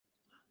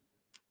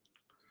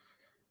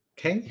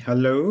Okay,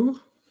 hello.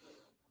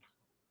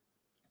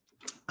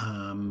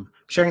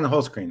 Sharing the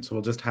whole screen, so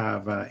we'll just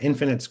have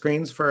infinite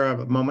screens for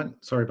a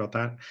moment. Sorry about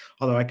that,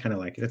 although I kind of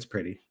like it. It's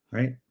pretty,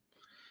 right?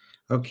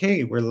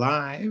 Okay, we're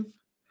live.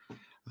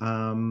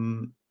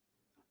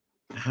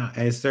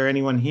 Is there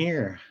anyone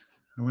here?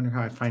 I wonder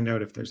how I find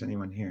out if there's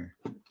anyone here.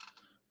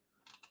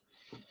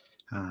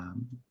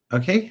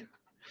 Okay,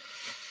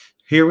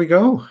 here we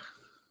go.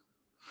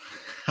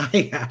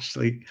 Hi,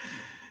 Ashley.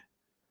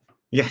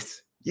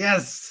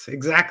 Yes,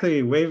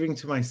 exactly. Waving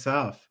to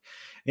myself.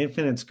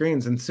 Infinite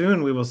screens, and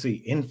soon we will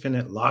see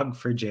infinite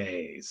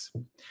Log4Js.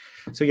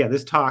 So yeah,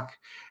 this talk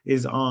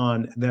is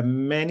on the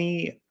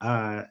many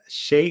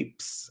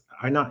shapes,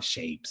 or not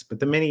shapes, but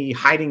the many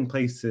hiding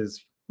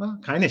places. Well,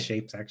 kind of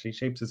shapes actually.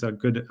 Shapes is a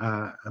good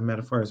a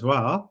metaphor as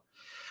well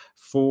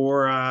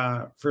for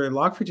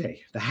Log4j.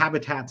 The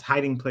habitats,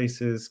 hiding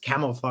places,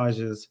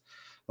 camouflages,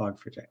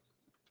 Log4j.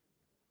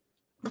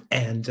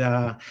 And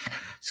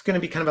it's going to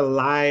be kind of a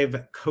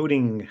live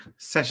coding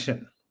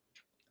session.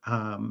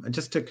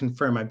 Just to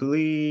confirm, I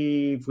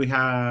believe we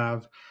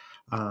have,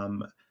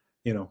 50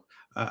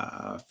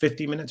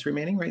 minutes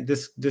remaining, right?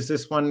 Does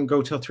this one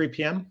go till 3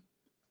 p.m.?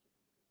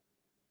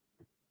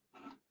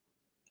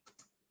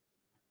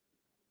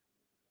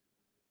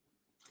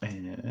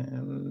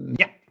 And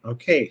yeah,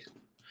 okay.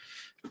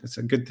 That's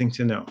a good thing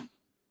to know.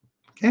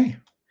 Okay.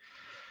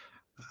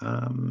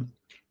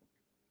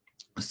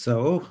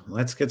 So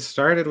let's get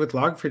started with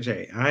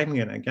Log4j. I'm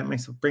going to get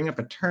myself, bring up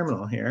a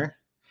terminal here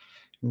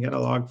and get a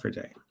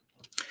Log4j.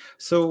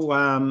 So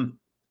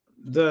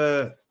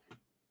the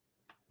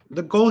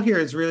goal here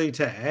is really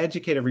to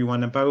educate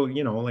everyone about,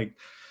 like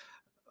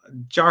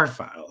jar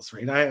files,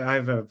 right? I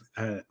have a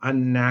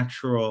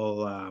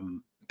unnatural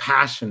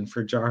passion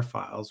for jar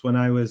files. When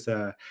I was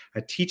a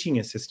teaching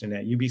assistant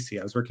at UBC,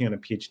 I was working on a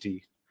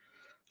PhD.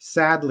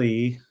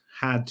 Sadly,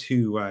 had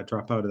to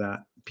drop out of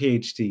that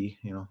PhD.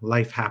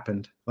 Life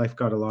happened. Life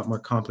got a lot more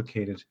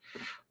complicated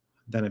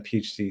than a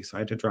PhD, so I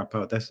had to drop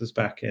out. This was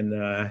back in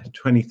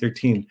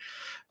 2013.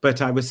 But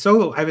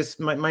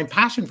my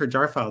passion for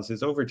jar files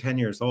is over 10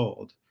 years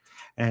old,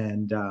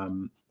 and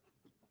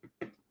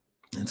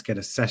let's get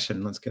a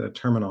session. Let's get a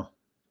terminal.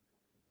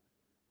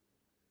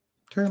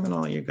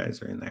 Terminal, you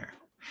guys are in there.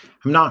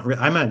 I'm a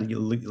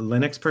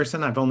Linux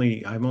person. I've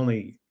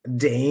only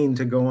deigned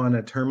to go on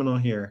a terminal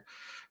here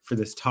for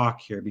this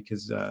talk here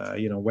because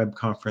web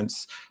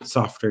conference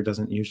software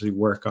doesn't usually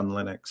work on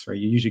Linux, right?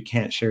 You usually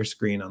can't share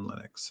screen on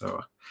Linux.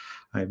 So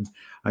I'm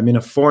in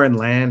a foreign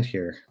land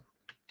here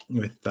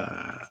with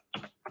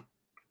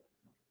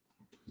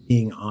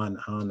being on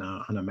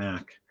a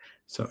Mac.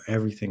 So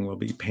everything will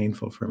be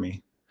painful for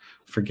me.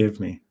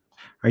 Forgive me.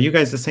 Are you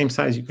guys the same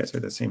size? You guys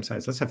are the same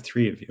size. Let's have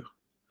 3 of you.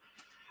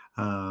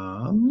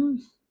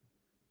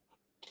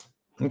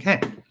 Okay.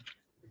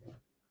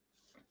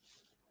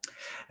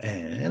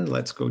 And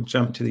let's go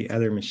jump to the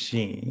other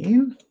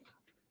machine.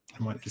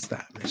 And what is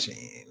that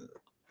machine?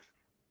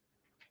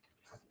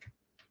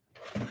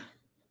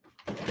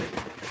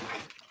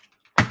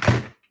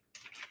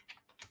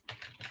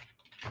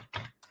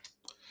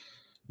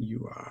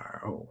 You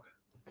are,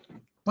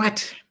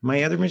 what?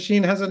 My other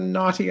machine has a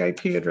naughty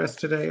IP address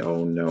today.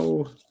 Oh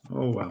no.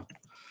 Oh well.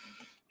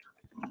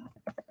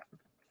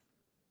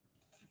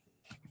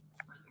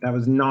 That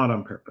was not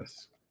on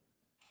purpose.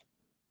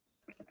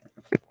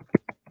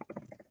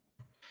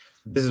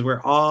 This is where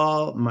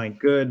all my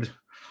good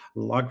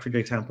Log4j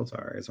examples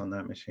are, is on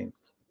that machine.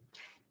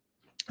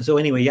 So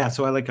anyway, yeah,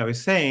 so like I was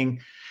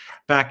saying,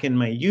 back in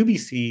my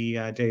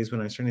UBC days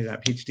when I was starting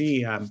that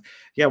PhD,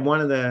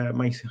 one of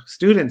my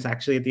students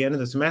actually at the end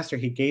of the semester,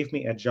 he gave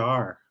me a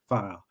jar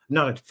file,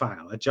 not a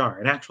file, a jar,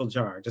 an actual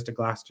jar, just a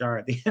glass jar.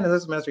 At the end of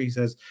the semester, he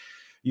says,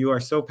 "You are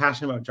so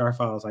passionate about jar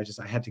files. I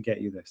had to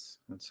get you this."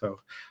 And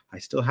so I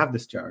still have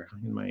this jar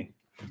in my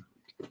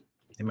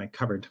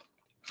cupboard.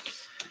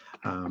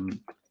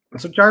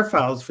 So jar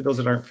files, for those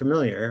that aren't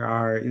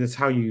familiar, is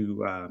how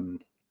you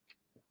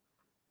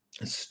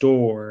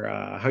store,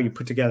 how you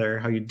put together,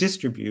 how you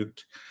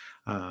distribute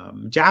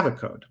Java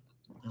code,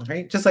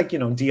 right? Just like,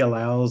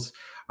 DLLs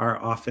are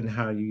often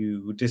how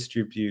you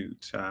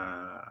distribute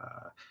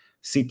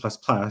C++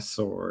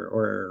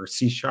 or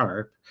C#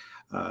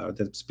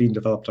 that's being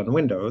developed on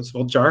Windows.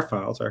 Well, jar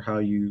files are how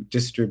you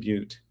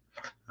distribute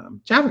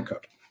Java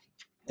code.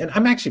 And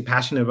I'm actually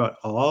passionate about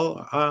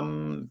all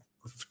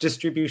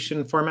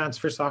distribution formats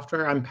for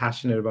software. I'm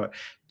passionate about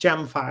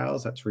gem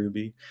files, that's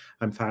Ruby.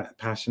 I'm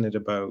passionate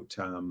about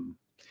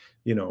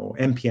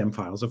npm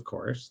files, of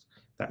course,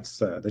 that's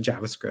the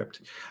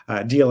JavaScript,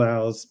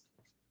 DLLs,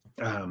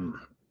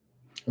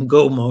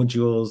 Go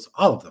modules,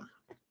 all of them.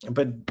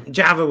 But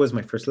Java was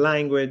my first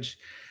language,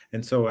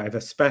 and so I have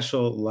a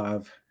special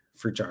love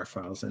for jar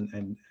files,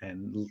 and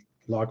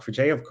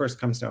Log4j, of course,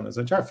 comes down as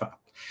a jar file.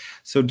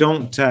 So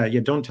don't tell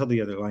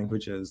the other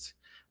languages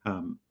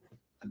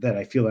that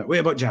I feel that way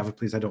about Java,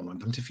 please. I don't want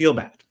them to feel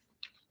bad.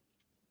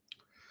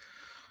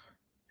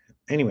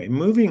 Anyway,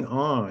 moving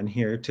on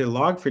here to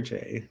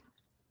Log4j.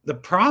 the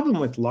problem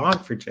with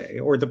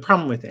Log4j, or the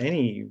problem with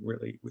any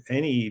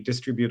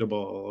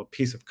distributable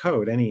piece of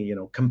code, any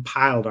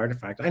compiled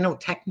artifact. I know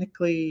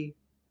technically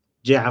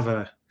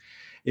Java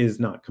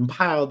is not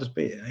compiled,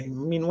 but I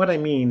mean what I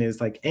mean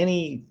is like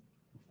any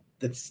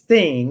this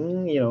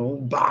thing,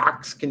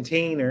 box,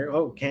 container.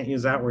 Oh, can't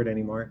use that word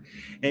anymore.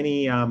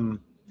 Any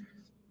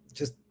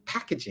just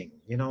packaging,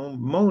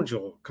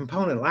 module,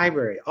 component,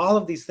 library, all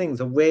of these things,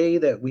 a way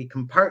that we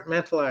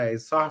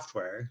compartmentalize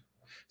software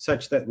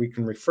such that we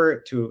can refer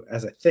it to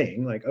as a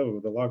thing, like, oh,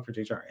 the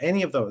Log4j jar,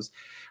 any of those,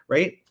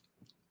 right?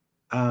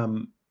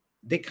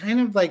 They kind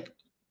of like,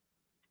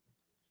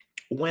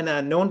 when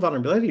a known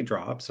vulnerability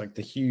drops, like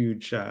the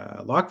huge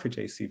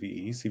Log4j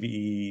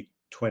CVE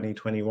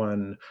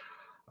 2021,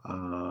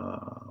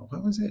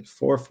 what was it,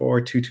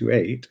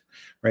 44228,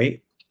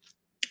 right?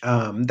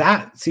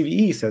 That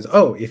CVE says,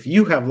 oh, if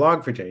you have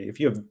Log4j, if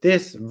you have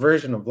this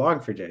version of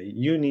Log4j,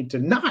 you need to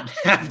not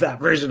have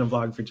that version of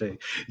Log4j.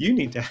 You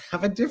need to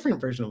have a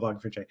different version of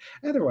Log4j.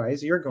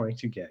 Otherwise, you're going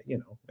to get,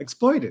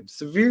 exploited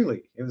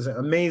severely. It was an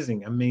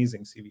amazing,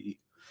 amazing CVE.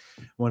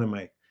 One of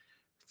my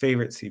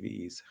favorite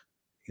CVEs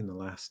in the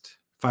last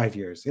 5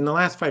 years. In the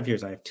last 5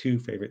 years, I have 2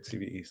 favorite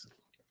CVEs,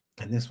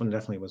 and this one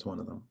definitely was one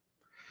of them.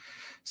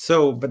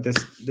 So, but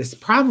this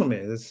problem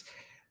is,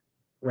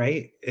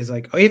 right, is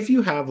like, if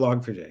you have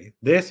Log4j,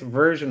 this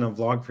version of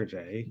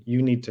Log4j,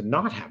 you need to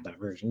not have that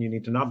version. You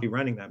need to not be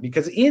running that,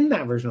 because in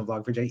that version of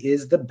Log4j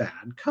is the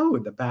bad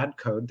code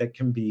that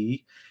can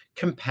be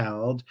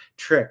compelled,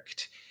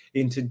 tricked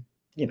into,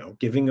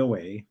 giving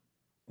away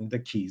the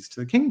keys to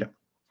the kingdom.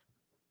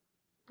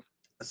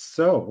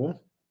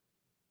 So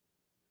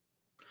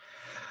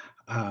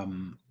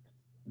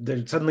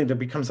there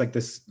becomes like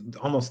this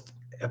almost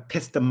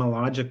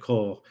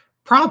epistemological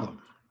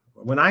problem.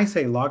 When I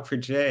say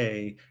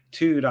Log4j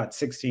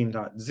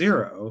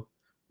 2.16.0,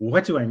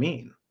 what do I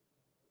mean,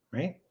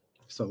 right?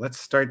 So let's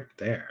start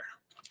there.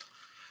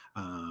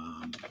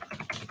 I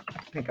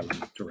think I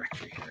have a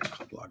directory here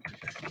called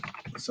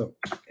Log4j. So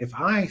if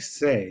I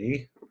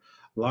say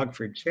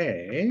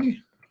Log4j,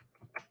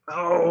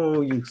 oh,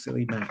 you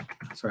silly Mac.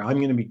 Sorry, I'm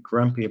going to be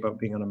grumpy about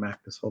being on a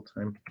Mac this whole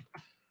time,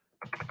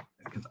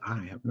 because I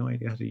have no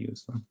idea how to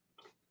use them.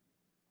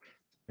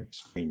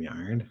 There's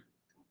StreamYard.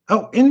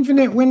 Oh,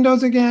 infinite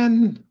windows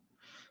again.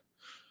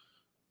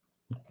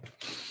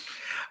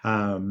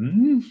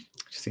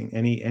 Seeing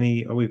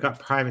any. Oh, we've got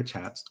private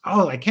chats.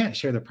 Oh, I can't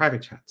share the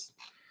private chats.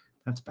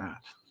 That's bad.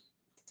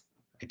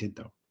 I did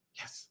though.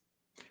 Yes.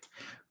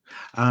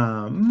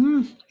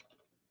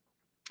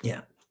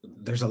 Yeah,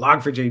 there's a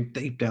Log4j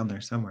deep down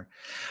there somewhere.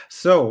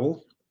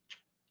 So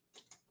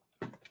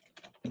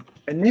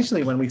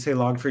initially, when we say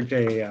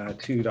Log4j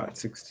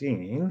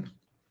 2.16,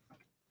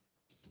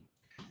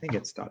 I think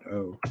it's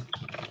 .o,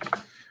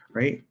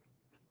 right?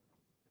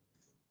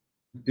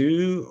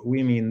 Do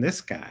we mean this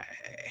guy?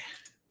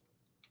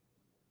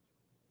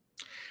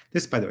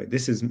 This, by the way,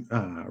 this is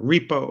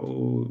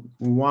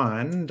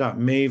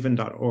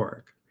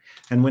repo1.maven.org.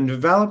 And when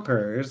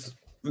developers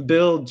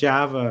build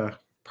Java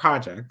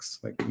projects,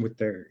 like with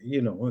their,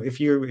 if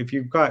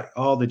you've got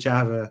all the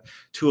Java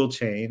tool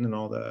chain and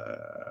all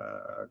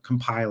the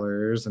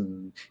compilers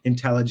and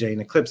IntelliJ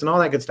and Eclipse and all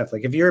that good stuff,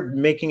 like if you're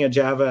making a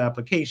Java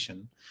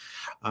application,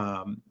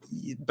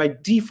 by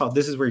default,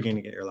 this is where you're going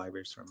to get your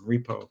libraries from,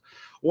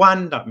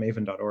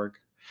 repo1.maven.org.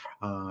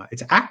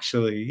 It's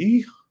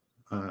actually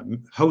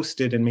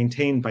hosted and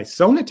maintained by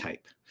Sonatype.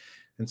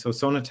 And so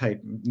Sonatype,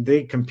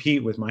 they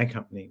compete with my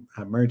company,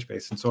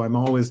 MergeBase. And so I'm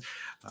always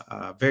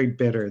very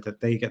bitter that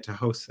they get to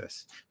host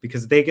this,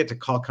 because they get to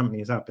call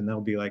companies up and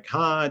they'll be like,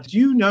 did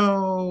you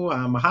know,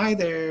 hi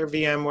there,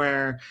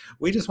 VMware.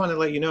 We just want to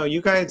let you know, you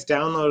guys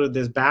downloaded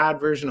this bad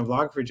version of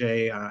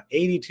Log4j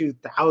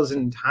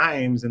 82,000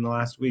 times in the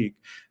last week.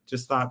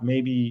 Just thought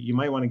maybe you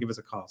might want to give us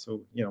a call.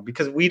 So,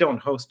 because we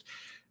don't host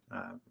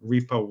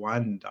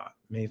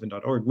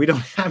repo1.maven.org, we don't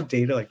have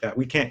data like that.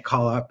 We can't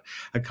call up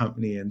a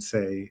company and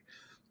say,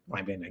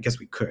 I mean, I guess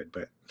we could,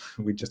 but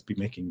we'd just be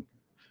making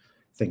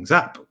things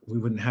up. We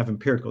wouldn't have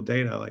empirical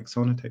data like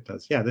Sonatype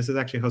does. Yeah, this is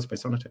actually hosted by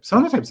Sonatype.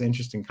 Sonatype's an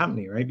interesting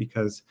company, right?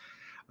 Because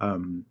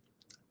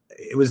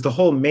it was the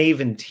whole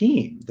Maven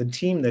team, the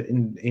team that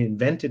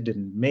invented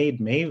and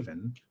made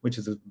Maven, which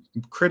is a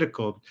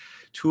critical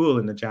tool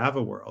in the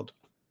Java world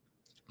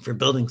for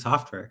building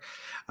software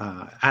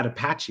at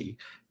Apache.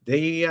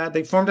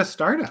 They formed a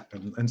startup,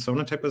 and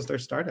Sonatype was their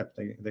startup.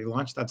 They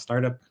launched that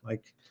startup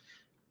like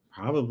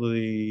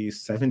probably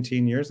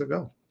 17 years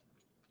ago.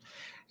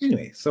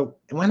 Anyway, so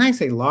when I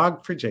say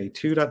Log4j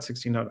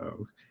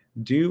 2.16.0,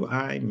 do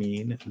I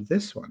mean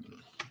this one?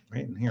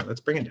 Right, and here, let's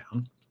bring it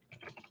down.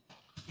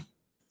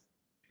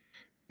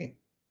 Okay.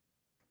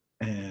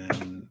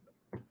 And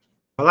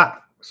voila.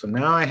 So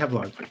now I have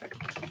Log4j.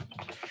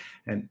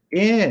 And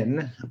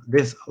in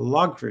this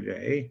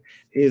Log4j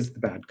is the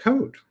bad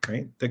code,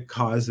 right, that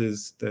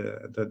causes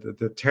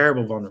the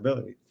terrible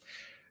vulnerability.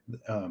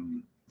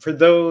 For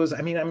those,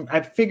 I mean,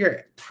 I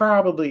figure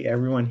probably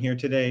everyone here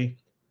today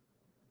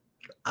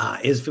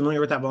is familiar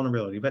with that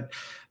vulnerability, but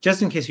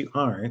just in case you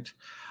aren't,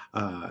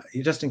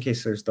 just in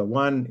case there's the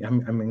one, I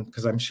mean,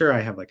 because I'm sure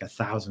I have like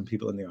 1,000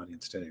 people in the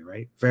audience today,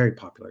 right? Very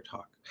popular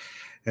talk.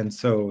 And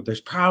so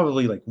there's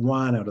probably like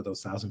one out of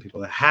those 1,000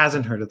 people that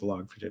hasn't heard of the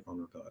Log4j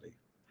vulnerability.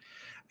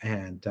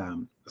 And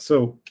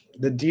so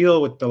the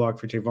deal with the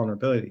Log4j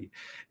vulnerability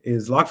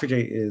is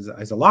Log4j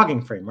is a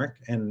logging framework,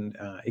 and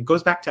it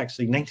goes back to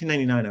actually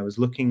 1999. I was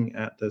looking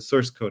at the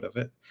source code of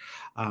it.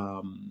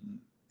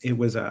 It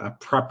was a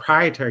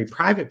proprietary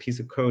private piece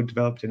of code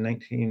developed in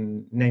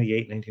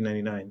 1998,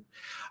 1999.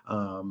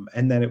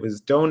 And then it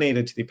was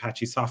donated to the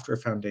Apache Software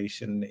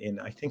Foundation in,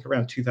 I think,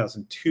 around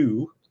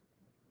 2002.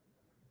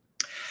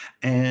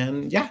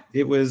 And yeah,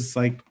 it was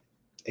like,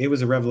 it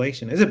was a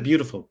revelation. It's a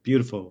beautiful,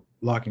 beautiful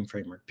logging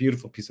framework,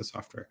 beautiful piece of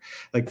software.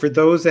 Like for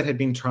those that had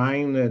been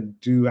trying to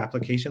do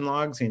application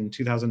logs in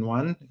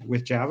 2001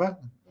 with Java,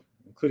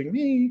 including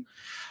me,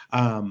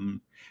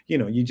 you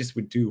know, you just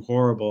would do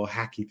horrible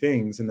hacky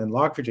things. And then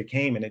Log4j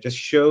came and it just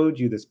showed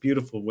you this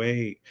beautiful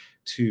way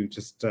to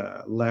just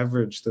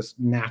leverage this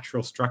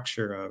natural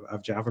structure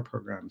of Java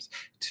programs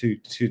to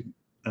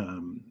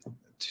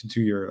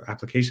do your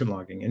application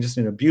logging, and just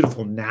in a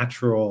beautiful,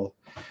 natural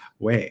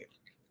way.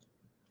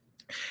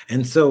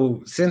 And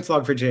so since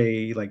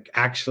Log4j like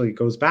actually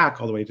goes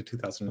back all the way to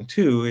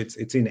 2002,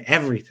 it's in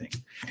everything.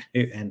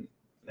 And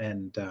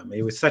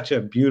it was such a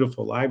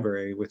beautiful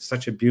library with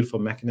such a beautiful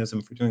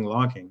mechanism for doing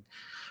logging,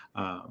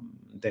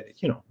 that,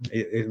 you know,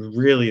 it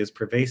really is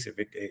pervasive.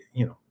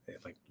 You know,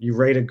 like you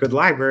write a good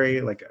library,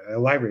 like a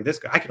library this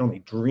good. I could only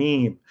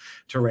dream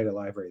to write a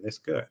library this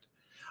good.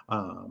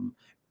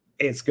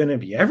 It's going to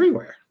be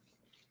everywhere.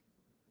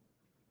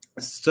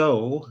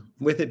 So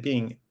with it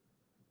being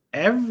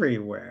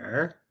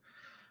everywhere,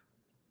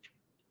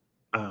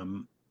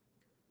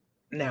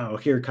 now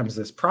here comes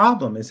this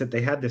problem, is that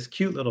they had this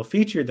cute little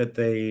feature that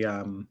they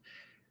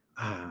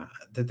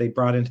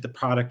brought into the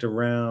product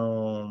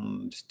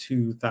around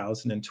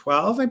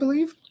 2012, I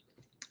believe.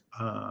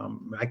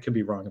 I could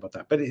be wrong about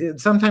that, but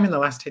sometime in the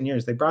last 10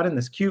 years, they brought in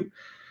this cute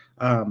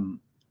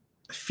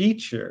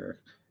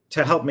feature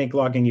to help make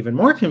logging even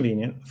more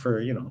convenient for,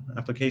 you know,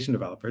 application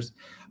developers,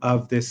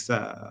 of this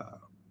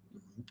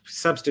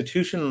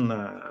substitution,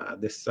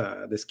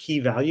 this key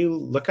value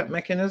lookup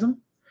mechanism.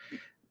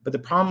 But the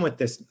problem with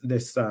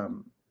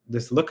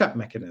this lookup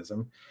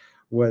mechanism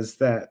was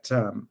that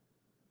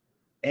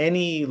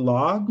any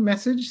log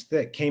message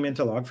that came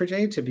into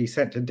Log4j to be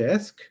sent to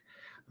disk,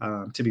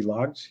 to be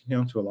logged, you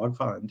know, to a log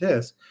file on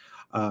disk,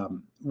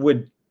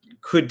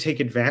 could take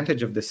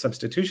advantage of this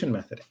substitution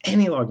method.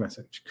 Any log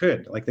message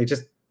could, like, they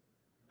just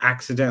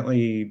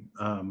accidentally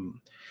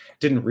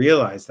didn't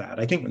realize that.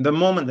 I think the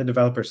moment the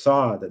developer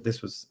saw that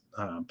this was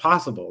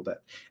possible, that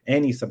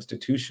any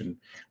substitution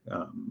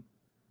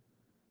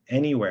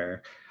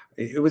anywhere,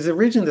 it was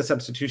originally, the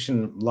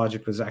substitution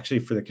logic was actually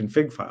for the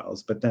config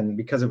files, but then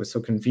because it was so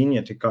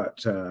convenient, it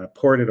got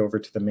ported over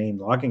to the main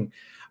logging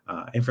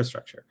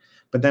infrastructure.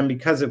 But then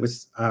because it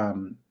was,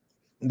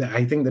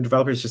 I think the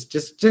developers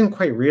just didn't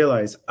quite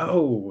realize,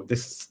 oh,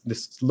 this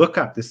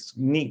lookup, this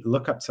neat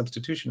lookup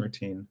substitution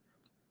routine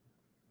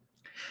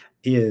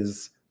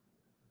is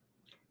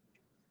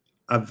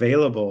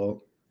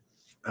available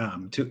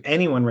to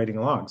anyone writing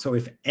a log. So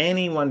if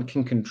anyone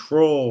can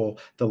control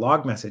the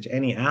log message,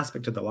 any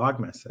aspect of the log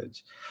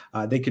message,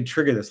 they could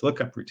trigger this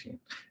lookup routine.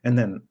 And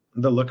then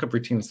the lookup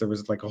routines, there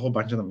was like a whole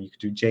bunch of them. You could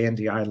do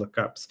JNDI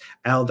lookups,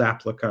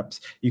 LDAP lookups.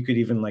 You could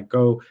even like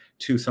go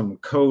to some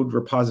code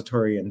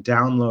repository and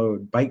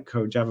download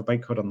bytecode, Java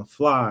bytecode on the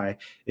fly,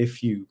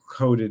 if you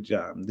coded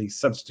these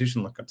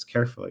substitution lookups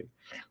carefully,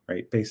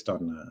 right, based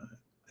on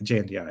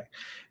JNDI.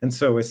 And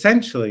so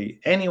essentially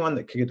anyone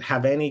that could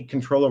have any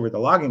control over the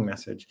logging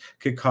message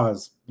could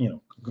cause, you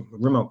know,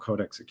 remote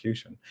code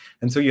execution.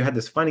 And so you had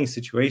this funny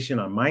situation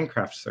on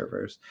Minecraft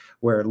servers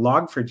where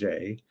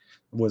Log4j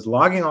was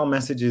logging all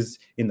messages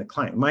in the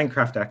client.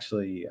 Minecraft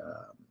actually,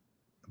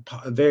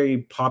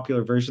 very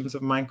popular versions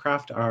of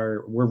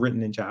Minecraft were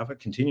written in Java,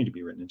 continue to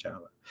be written in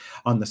Java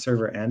on the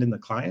server and in the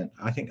client.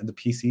 I think the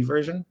PC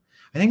version,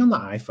 I think on the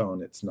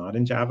iPhone it's not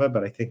in Java,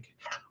 but I think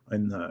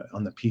on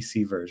the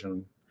PC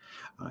version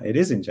it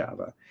is in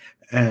Java.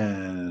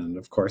 And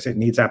of course it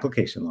needs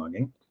application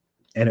logging,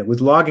 and it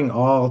was logging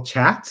all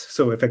chats.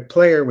 So if a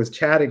player was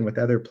chatting with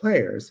other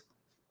players,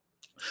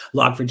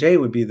 Log4j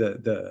would be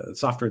the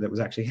software that was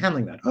actually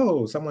handling that.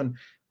 Oh, someone,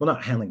 well,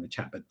 not handling the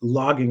chat, but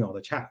logging all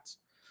the chats.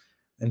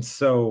 And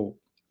so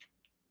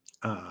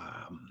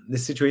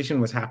this situation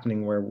was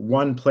happening where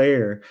one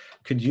player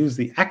could use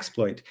the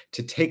exploit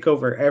to take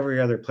over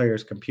every other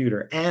player's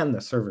computer and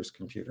the server's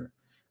computer,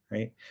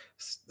 right?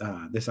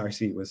 This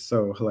RC was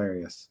so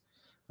hilarious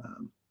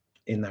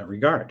in that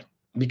regard,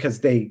 because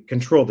they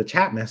control the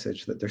chat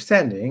message that they're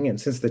sending. And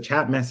since the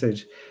chat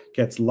message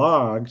gets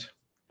logged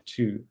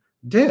to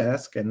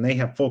disk and they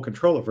have full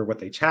control over what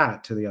they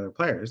chat to the other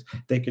players,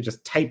 they could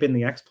just type in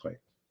the exploit.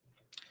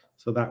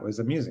 So that was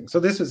amusing. So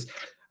this was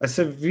a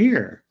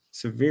severe,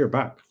 severe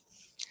bug.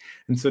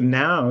 And so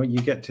now you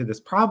get to this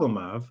problem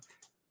of,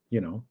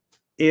 you know,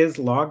 is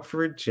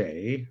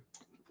Log4j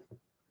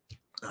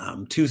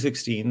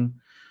 2.16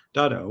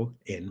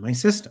 in my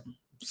system.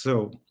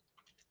 So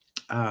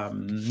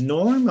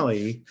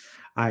normally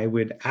I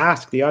would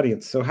ask the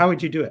audience, so how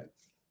would you do it?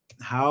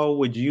 How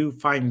would you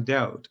find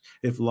out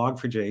if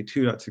log4j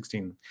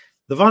 2.16,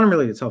 the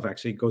vulnerability itself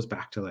actually goes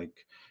back to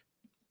like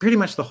pretty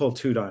much the whole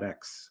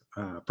 2.x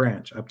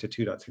branch up to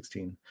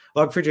 2.16.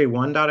 Log4j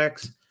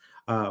 1.x,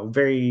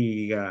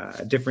 very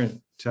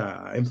different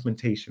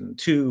implementation.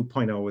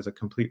 2.0 was a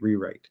complete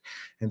rewrite.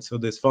 And so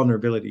this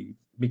vulnerability,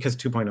 because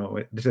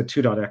 2.0, the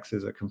 2.x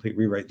is a complete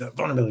rewrite, the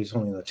vulnerability is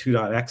only in the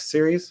 2.x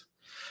series.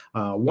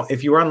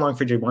 If you were on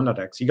log4j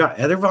 1.x, you got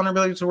other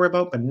vulnerabilities to worry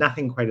about, but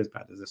nothing quite as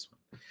bad as this one.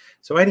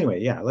 So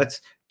anyway, yeah,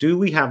 do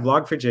we have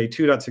log4j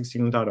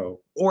 2.16.0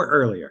 or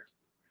earlier?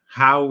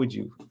 How would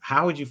you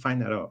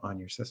find that out on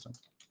your system?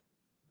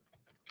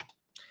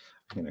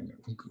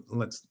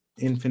 Let's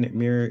infinite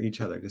mirror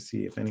each other to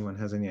see if anyone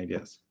has any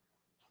ideas.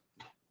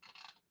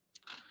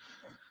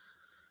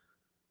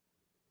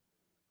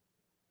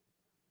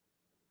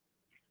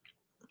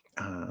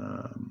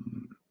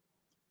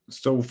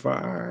 So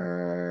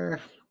far,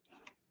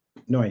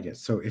 no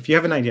ideas. So if you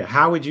have an idea,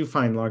 how would you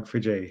find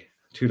log4j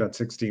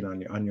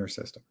 2.16 on your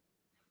system?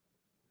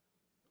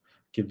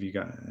 Give you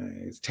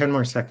guys 10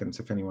 more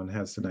seconds if anyone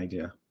has an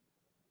idea.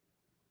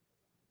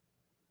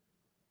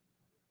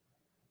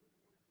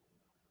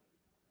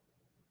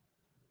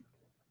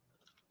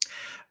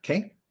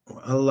 Okay,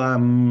 well,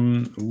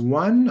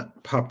 one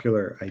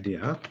popular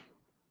idea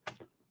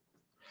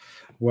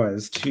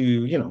was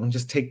to,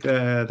 just take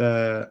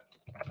the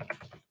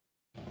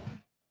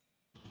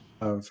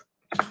of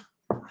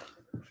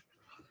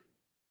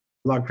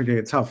log4j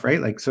itself,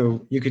 right? Like,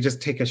 so you could just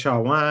take a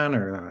SHA-1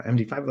 or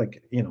MD5,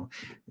 like,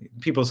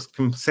 people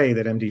can say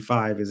that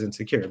MD5 is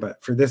insecure,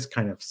 but for this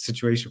kind of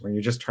situation where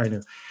you're just trying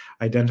to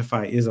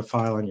identify is a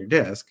file on your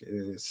disk,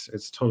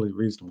 it's totally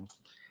reasonable.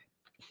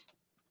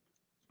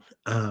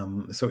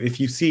 So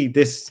if you see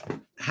this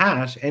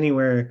hash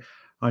anywhere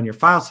on your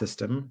file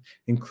system,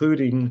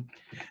 including,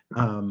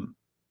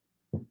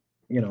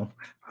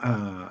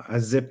 a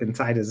zip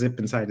inside a zip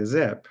inside a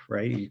zip,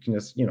 right? You can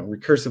just,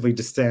 recursively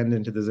descend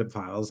into the zip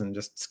files and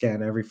just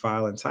scan every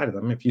file inside of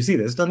them. If you see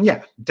this, then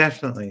yeah,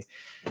 definitely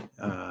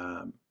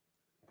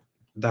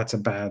that's a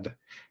bad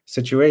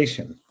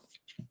situation.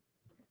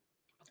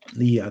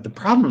 The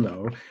problem,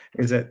 though,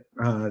 is that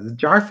the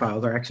jar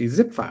files are actually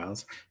zip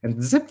files,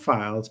 and zip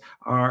files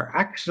are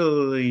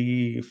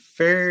actually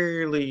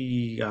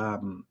fairly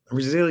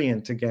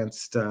resilient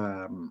against,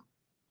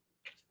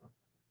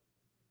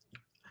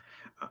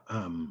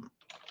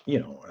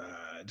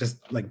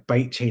 just like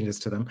byte changes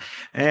to them.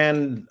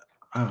 And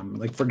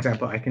like, for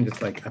example, I can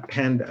just like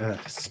append a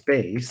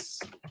space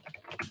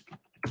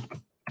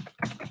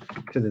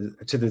to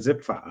the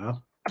zip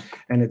file,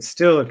 and it's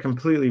still a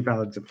completely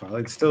valid zip file.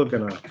 It's still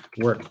going to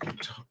work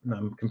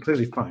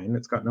completely fine.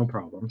 It's got no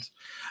problems.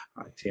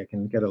 See, I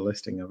can get a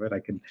listing of it.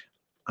 I can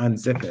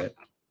unzip it,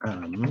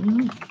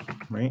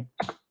 right?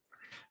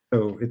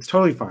 So it's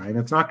totally fine.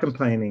 It's not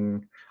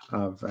complaining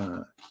of,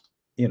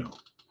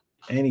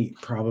 any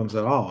problems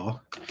at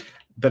all.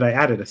 But I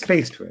added a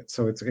space to it,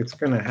 so it's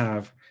going to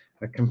have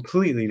a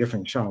completely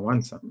different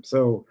SHA-1 sum.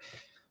 So,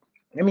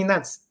 I mean,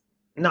 that's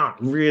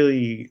not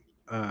really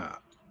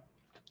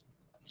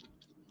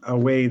a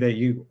way that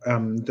you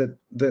that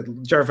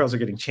the jar files are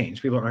getting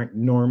changed. People aren't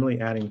normally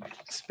adding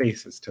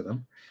spaces to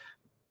them.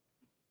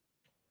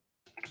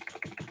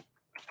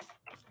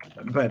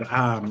 But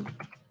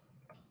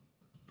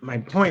my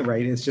point,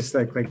 right, is just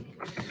like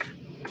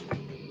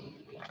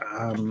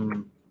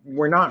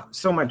we're not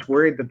so much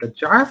worried that the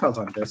jar files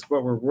on disk.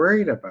 What we're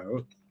worried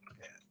about,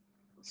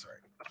 sorry,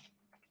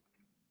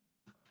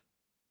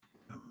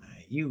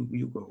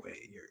 you go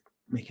away. You're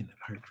making it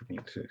hard for me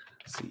to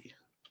see.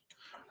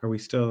 Are we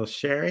still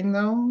sharing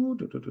though?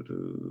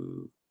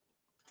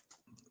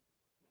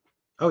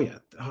 Oh yeah.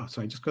 Oh,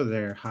 so I just go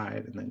there,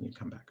 hide, and then you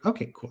come back.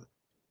 Okay, cool.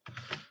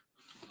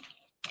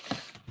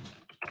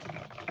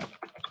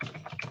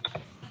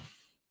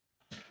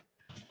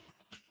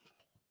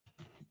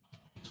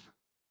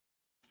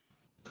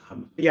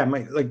 Yeah,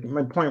 my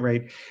point,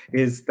 right,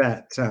 is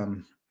that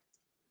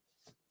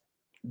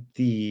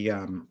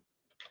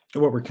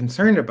what we're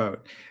concerned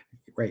about,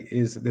 right,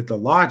 is that the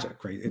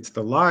logic, right? It's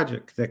the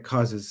logic that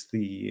causes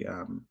the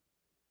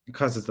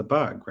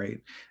bug, right?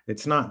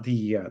 It's not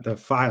the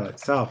file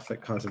itself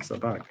that causes the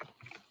bug.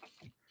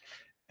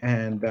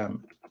 And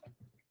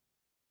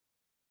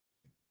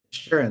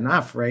sure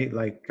enough, right?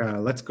 Like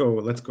let's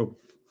go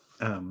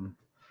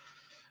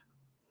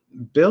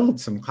build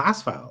some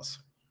class files.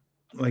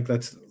 Like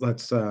let's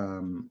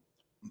and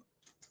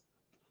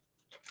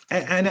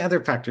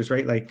other factors,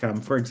 right? Like,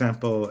 for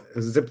example,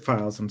 zip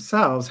files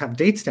themselves have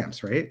date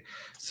stamps, right?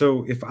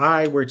 So if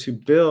I were to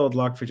build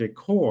log4j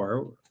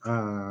core,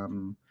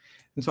 and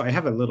so I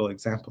have a little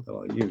example that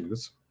I'll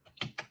use.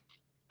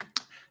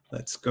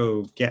 Let's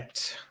go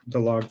get the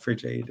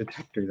log4j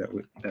detector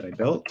that I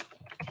built.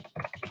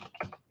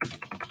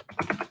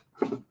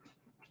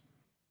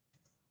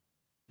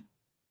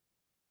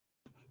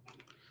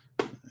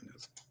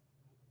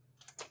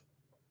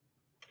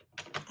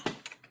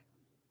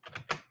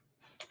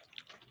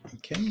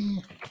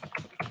 Okay.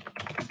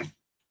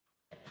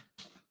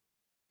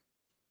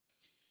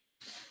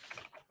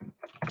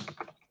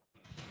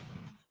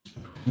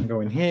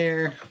 Go in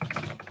here,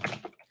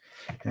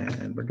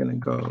 and we're going to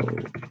go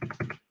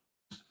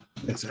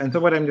this. And so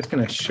what I'm just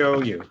going to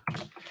show you,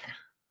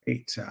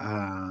 right? So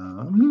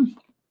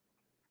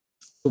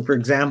for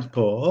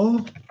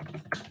example,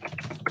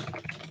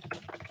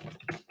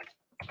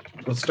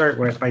 we'll start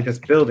by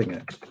just building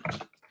it.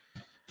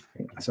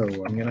 Okay, so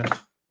I'm going to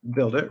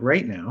build it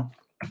right now.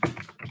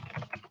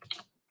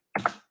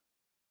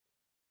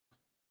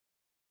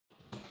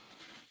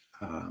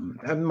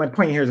 And my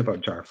point here is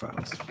about jar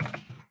files.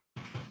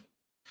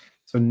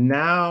 So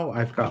now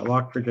I've got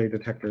Log4J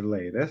detector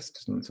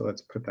latest. And so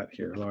let's put that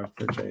here,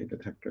 Log4J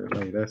detector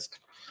latest.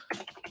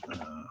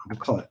 We'll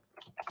call it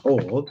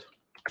old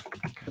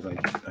because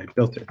I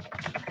built it.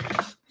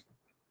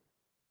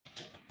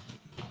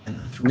 And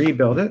let's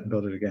rebuild it,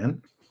 build it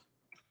again.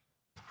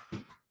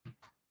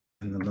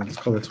 And then let's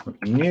call this one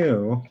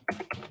new,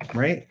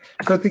 right?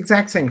 So it's the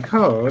exact same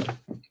code,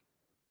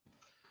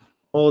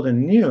 old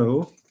and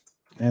new,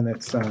 and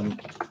it's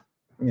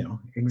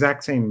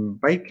exact same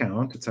byte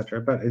count,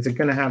 etc. But is it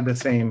going to have the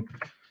same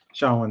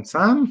SHA-1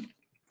 sum?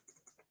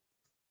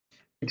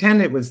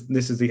 Pretend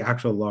this is the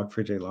actual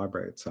Log4j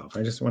library itself.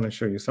 I just want to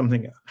show you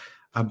something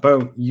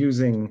about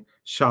using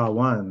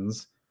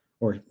SHA-1s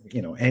or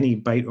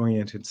any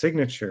byte-oriented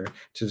signature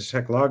to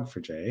detect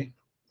Log4j.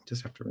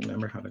 Just have to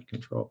remember how to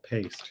control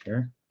paste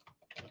here.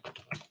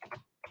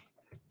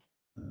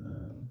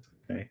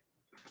 Okay,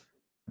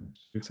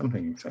 do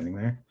something exciting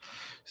there.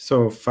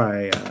 So if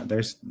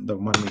there's the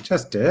one we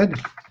just did,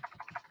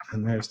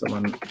 and there's the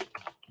one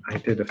I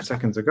did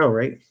seconds ago,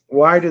 right?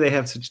 Why do they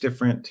have such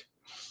different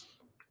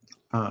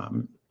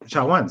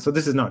SHA-1? So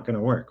this is not going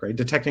to work, right?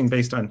 Detecting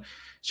based on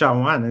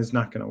SHA-1 is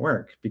not going to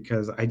work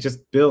because I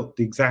just built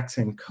the exact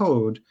same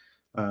code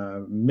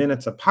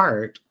minutes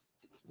apart,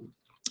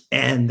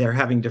 and they're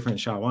having different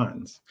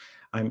SHA-1s.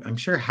 I'm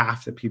sure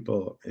half the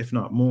people, if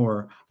not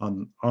more,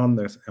 on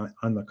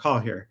the call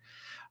here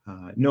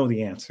know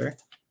the answer,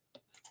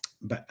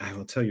 but I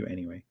will tell you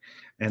anyway.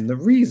 And the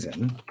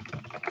reason,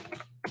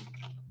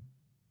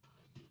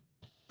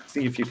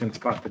 see if you can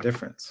spot the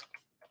difference.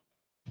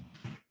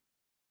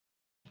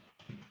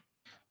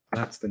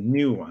 That's the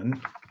new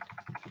one.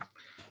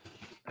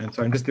 And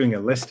so I'm just doing a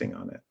listing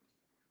on it,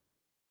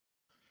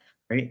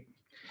 right?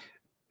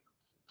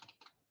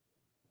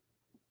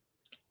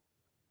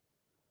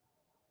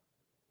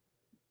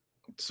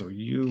 So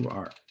you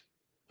are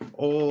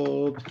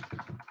old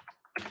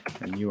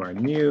and you are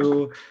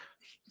new.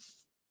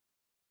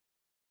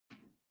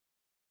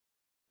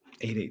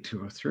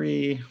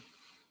 88203.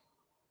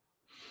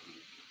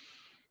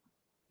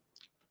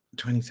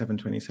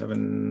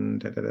 2727,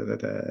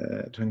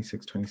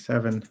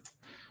 2627.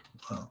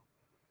 Well,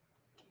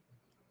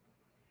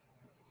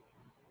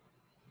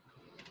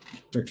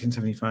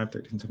 1375,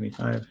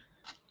 1375.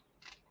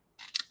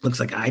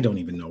 Looks like I don't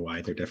even know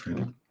why they're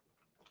different.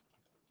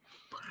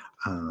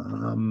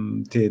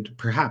 Did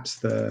perhaps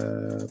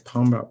the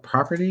poem about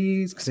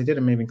properties? Because I did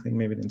a Maven clean,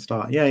 Maven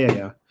install.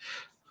 Yeah.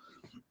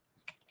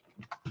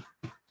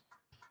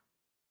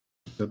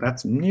 So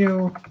that's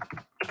new.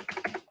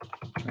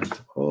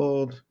 That's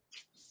old.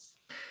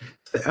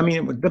 I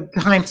mean, the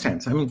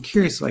timestamps. I'm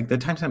curious, like the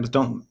timestamps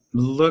don't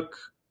look.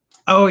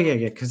 Oh, yeah,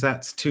 because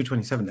that's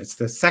 227. It's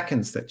the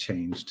seconds that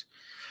changed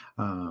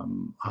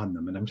on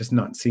them. And I'm just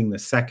not seeing the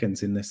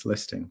seconds in this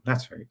listing.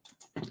 That's right.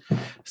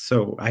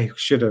 So I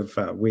should have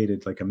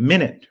waited like a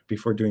minute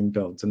before doing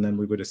builds, and then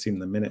we would have seen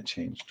the minute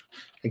changed.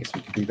 I guess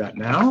we could do that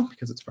now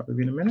because it's probably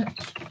been a minute.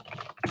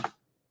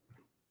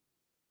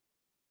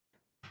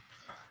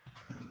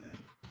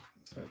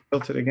 So I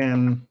built it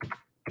again.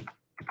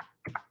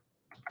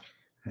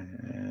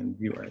 And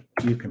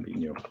you can be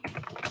new.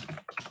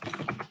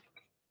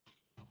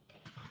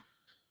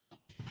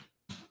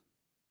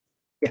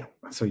 Yeah,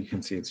 so you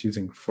can see it's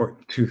using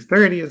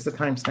 230 as the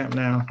timestamp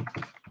now,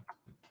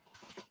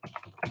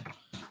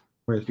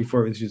 whereas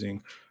before it was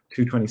using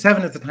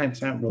 227 as the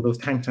timestamp. Well, those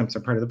timestamps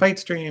are part of the byte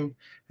stream,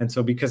 and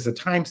so because the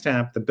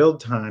timestamp, the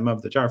build time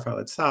of the jar file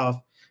itself,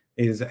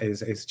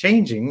 is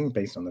changing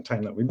based on the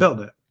time that we build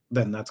it,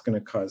 then that's going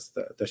to cause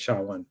the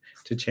SHA-1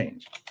 to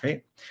change,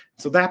 right?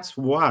 So that's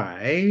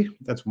why,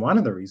 that's one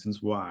of the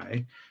reasons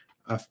why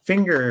a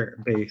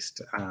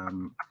finger-based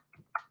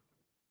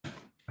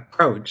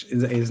approach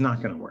is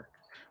not going to work,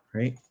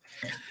 right?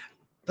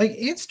 Like,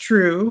 it's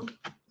true.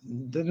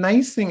 The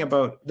nice thing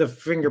about the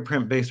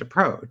fingerprint-based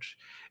approach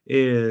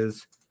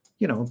is,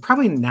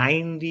 probably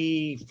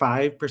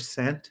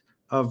 95%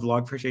 of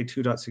Log4j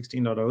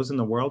 2.16.0s in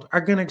the world are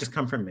going to just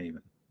come from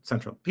Maven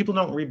Central. People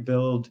don't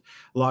rebuild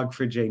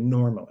Log4j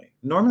normally.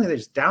 Normally, they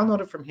just download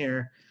it from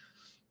here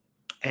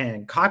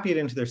and copy it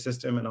into their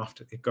system, and off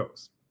it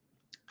goes,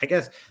 I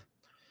guess.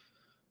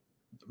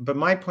 But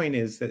my point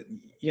is that,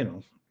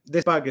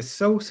 this bug is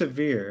so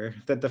severe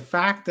that the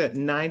fact that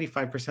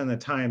 95% of the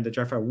time the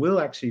jar file will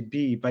actually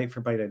be byte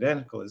for byte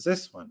identical as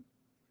this one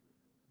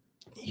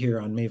here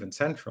on Maven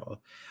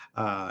Central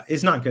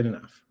is not good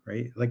enough,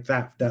 right? Like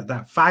that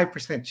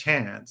 5%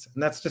 chance,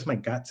 and that's just my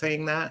gut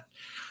saying that,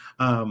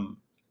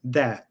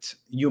 that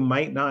you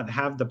might not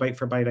have the byte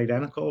for byte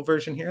identical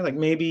version here. Like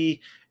maybe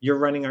you're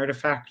running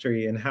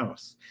Artifactory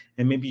in-house,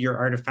 and maybe your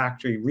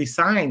Artifactory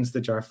resigns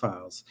the jar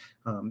files.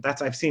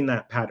 I've seen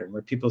that pattern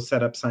where people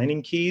set up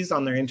signing keys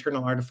on their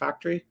internal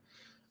Artifactory.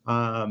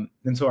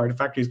 And so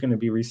Artifactory is going to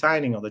be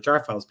resigning all the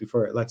jar files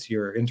before it lets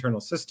your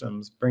internal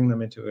systems bring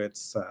them into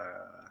its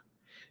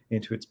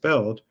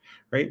build,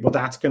 right? Well,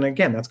 that's going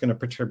to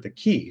perturb the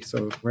key.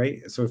 So,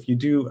 right. So if you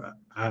do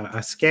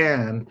a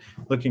scan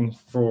looking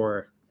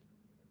for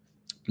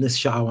this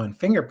SHA-1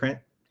 fingerprint,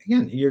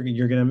 again, you're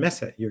going to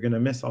miss it. You're going to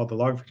miss all the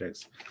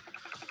Log4Js.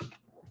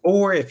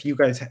 Or if you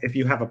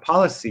have a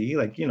policy,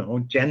 like,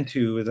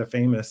 Gentoo is a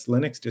famous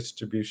Linux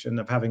distribution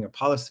of having a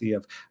policy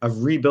of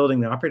rebuilding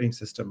the operating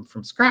system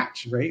from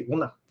scratch, right? Well,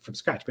 not from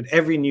scratch, but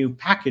every new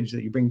package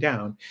that you bring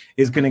down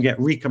is going to get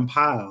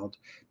recompiled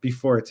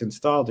before it's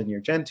installed in your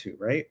Gentoo,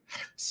 right?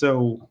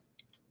 So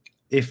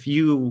if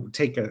you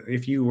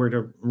were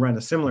to run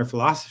a similar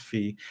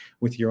philosophy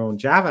with your own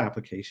Java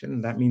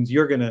application, that means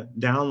you're going to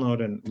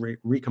download and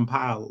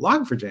recompile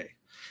Log4j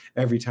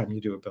every time you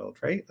do a build,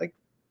 right? Like,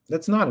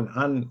 that's not an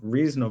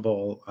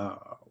unreasonable,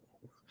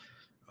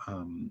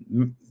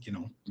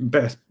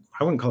 best.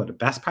 I wouldn't call it a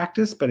best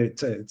practice, but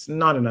it's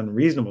not an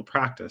unreasonable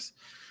practice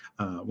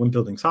when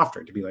building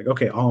software to be like,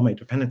 okay, all my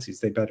dependencies,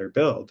 they better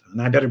build,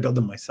 and I better build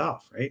them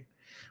myself, right?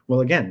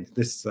 Well, again,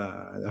 this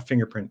a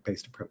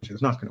fingerprint-based approach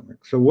is not going to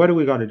work. So what do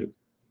we got to do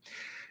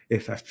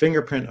if a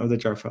fingerprint of the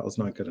jar file is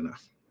not good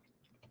enough?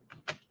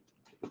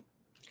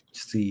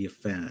 See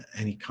if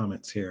any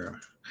comments here.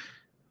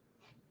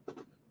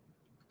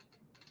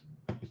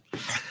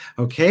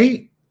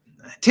 Okay,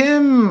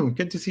 Tim,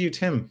 good to see you,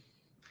 Tim.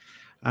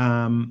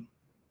 Run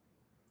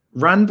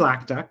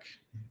Black Duck.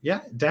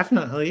 Yeah,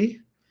 definitely.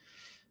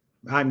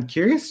 I'm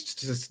curious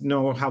to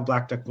know how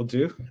Black Duck will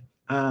do,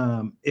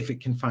 if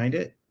it can find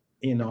it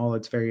in all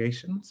its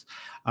variations.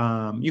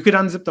 You could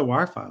unzip the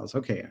WAR files.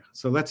 Okay,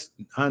 so let's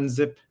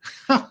unzip.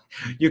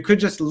 You could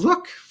just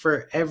look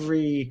for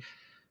every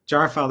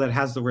jar file that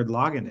has the word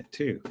log in it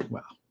too.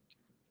 Wow.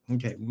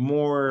 Okay,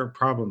 more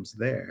problems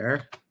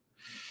there.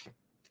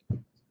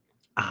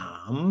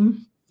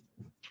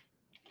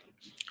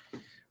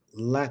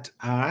 Let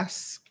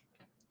us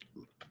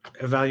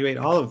evaluate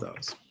all of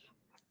those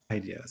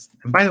ideas.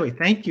 And by the way,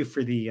 thank you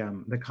for the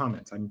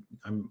comments. I'm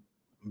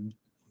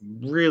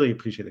really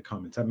appreciate the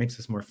comments. That makes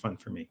this more fun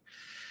for me.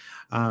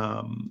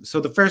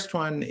 So the first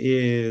one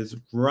is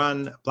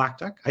run Black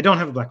Duck. I don't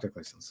have a Black Duck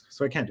license,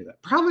 so I can't do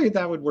that. Probably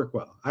that would work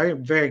well. I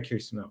am very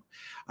curious to know.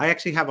 I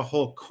actually have a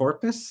whole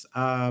corpus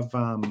of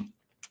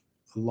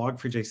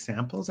Log4j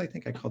samples. I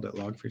think I called it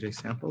Log4j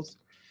samples.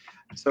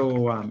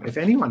 So if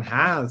anyone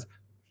has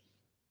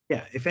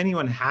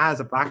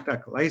a Black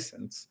Duck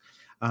license,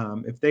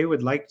 if they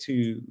would like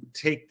to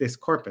take this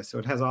corpus, so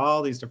it has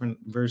all these different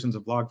versions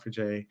of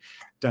Log4j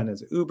done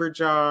as Uber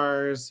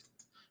jars,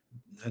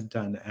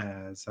 done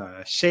as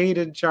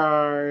shaded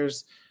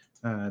jars,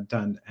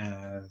 done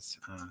as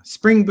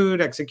Spring Boot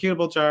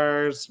executable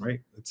jars, right,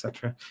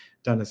 etc.,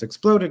 done as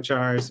exploded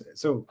jars.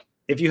 So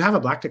if you have a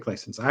Black Duck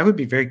license, I would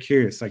be very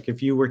curious, like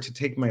if you were to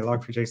take my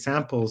Log4j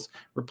samples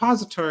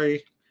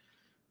repository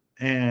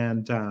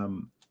and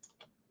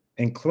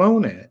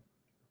clone it,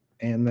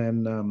 and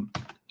then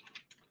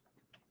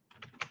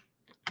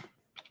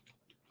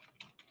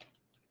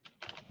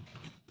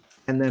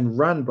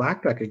run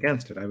Black Duck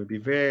against it, I would be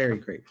very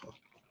grateful.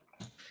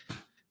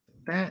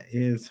 That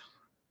is,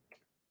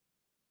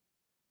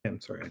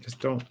 I'm sorry, I just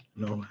don't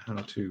know how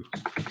to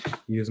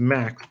use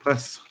Mac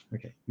plus.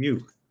 Okay,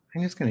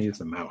 I'm just going to use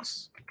the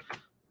mouse.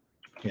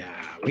 Yeah,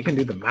 we can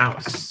do the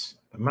mouse.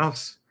 The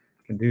mouse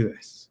can do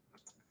this.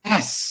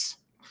 Yes.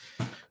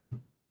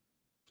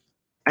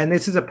 And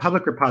this is a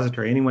public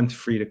repository. Anyone's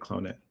free to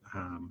clone it.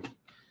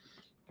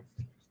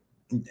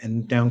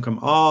 And down come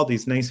all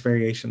these nice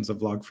variations of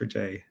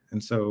Log4j.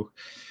 And so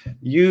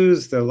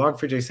use the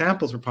Log4j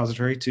samples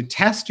repository to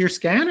test your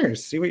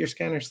scanners. See what your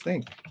scanners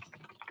think.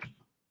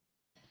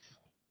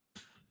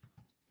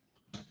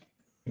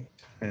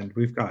 And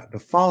we've got the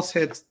false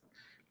hits.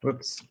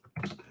 Whoops.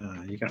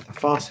 You got the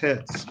false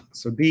hits.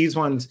 So these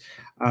ones,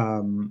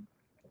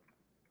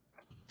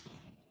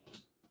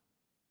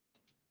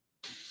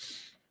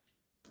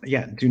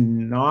 yeah, do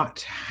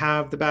not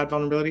have the bad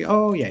vulnerability.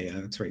 Oh, yeah,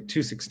 that's right.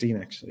 2.16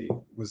 actually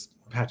was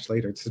patched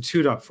later. It's the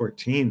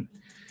 2.14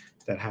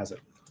 that has it.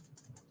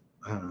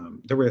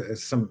 There were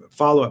some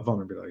follow-up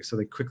vulnerability, so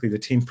the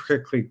team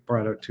quickly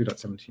brought out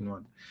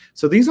 2.17.1.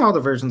 So these are all the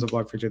versions of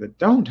Log4j that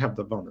don't have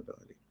the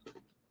vulnerability,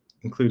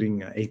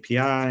 including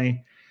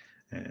API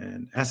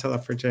and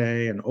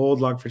SLF4j and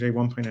old Log4j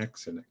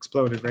 1.x and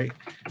exploded, right?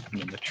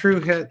 And then the true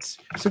hits.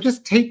 So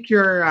just take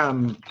your,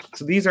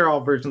 so these are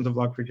all versions of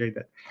Log4j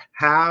that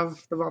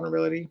have the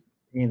vulnerability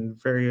in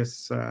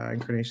various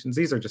incarnations.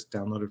 These are just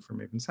downloaded from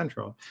Maven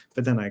Central,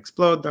 but then I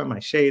explode them, I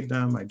shade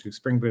them, I do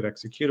Spring Boot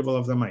executable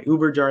of them, I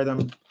Uber jar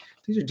them.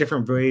 These are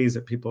different ways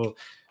that people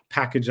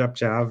package up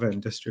Java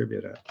and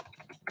distribute it.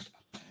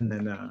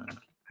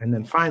 And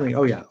then finally,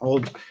 oh yeah,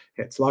 old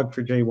hits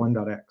log4j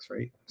 1.x,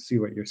 right? See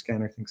what your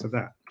scanner thinks of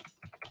that.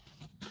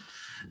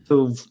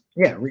 So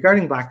yeah,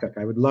 regarding Black Duck,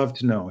 I would love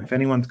to know if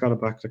anyone's got a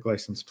Black Duck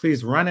license,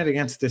 please run it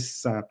against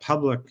this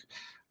public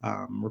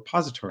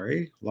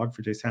repository,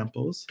 Log4j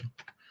samples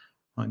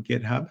on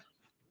GitHub,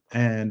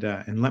 and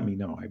let me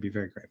know. I'd be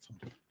very grateful.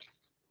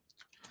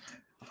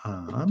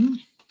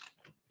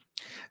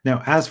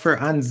 Now, as for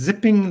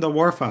unzipping the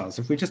WAR files,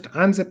 if we just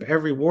unzip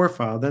every WAR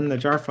file, then the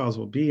jar files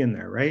will be in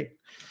there, right?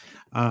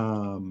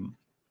 Or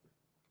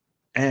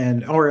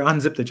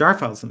unzip the jar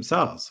files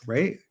themselves,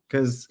 right?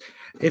 Because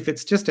if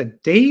it's just a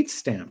date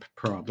stamp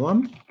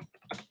problem,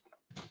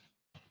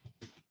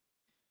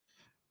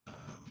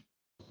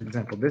 for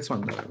example, this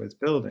one that I was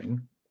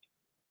building,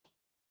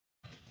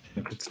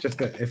 if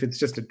it's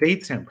just a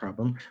date stamp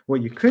problem,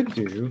 what you could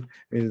do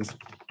is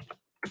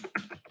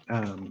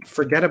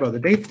forget about the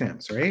date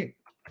stamps, right?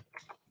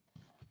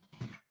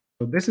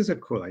 So this is a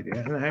cool idea,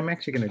 and I'm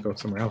actually going to go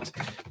somewhere else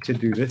to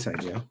do this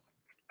idea.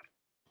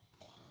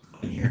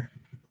 In here,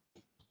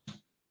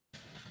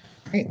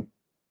 right?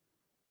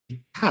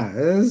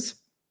 Because,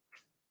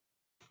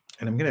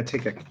 and I'm going to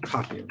take a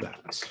copy of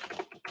that.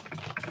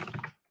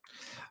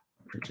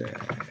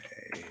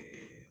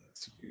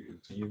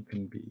 You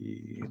can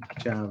be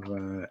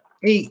Java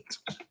 8,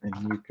 and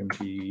you can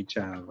be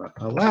Java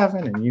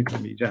 11, and you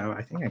can be Java,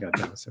 I think I got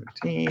Java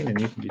 17, and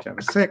you can be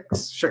Java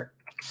 6. Sure.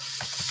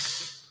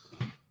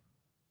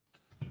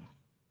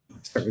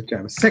 Let's start with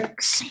Java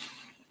 6.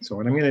 So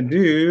what I'm going to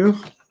do,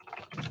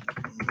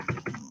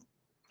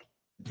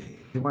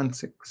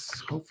 1.6,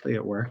 hopefully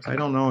it works. I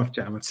don't know if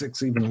Java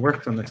 6 even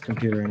works on this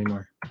computer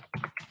anymore.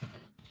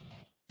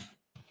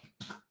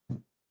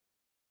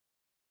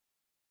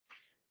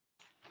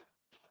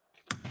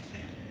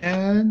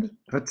 And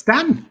it's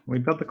done. We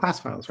built the class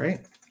files,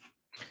 right?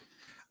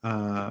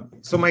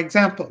 So my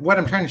example, what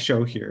I'm trying to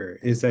show here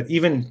is that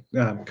even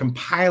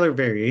compiler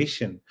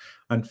variation,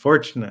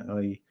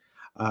 unfortunately,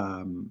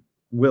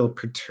 will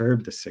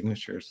perturb the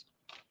signatures.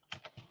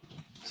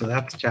 So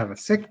that's Java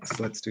 6.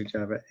 Let's do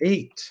Java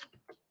 8.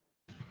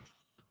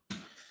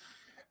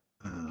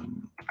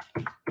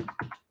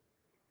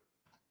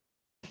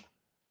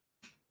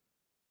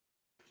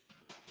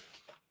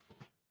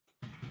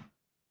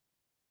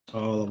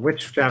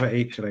 Which Java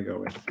 8 should I go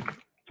with?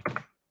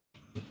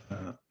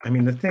 I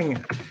mean, the thing,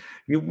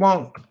 you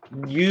won't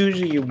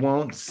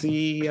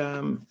see,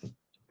 oh,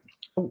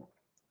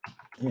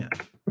 yeah,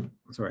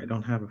 sorry, I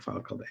don't have a file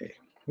called A.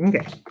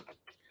 Okay.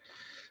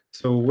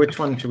 So which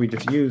one should we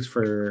just use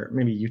for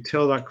maybe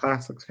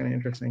util.class? Looks kind of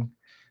interesting.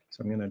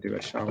 So I'm going to do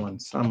a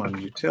SHA-1 sum on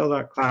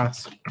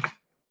util.class.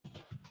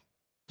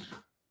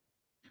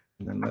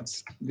 And then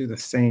let's do the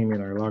same in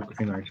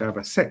our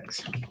Java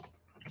 6.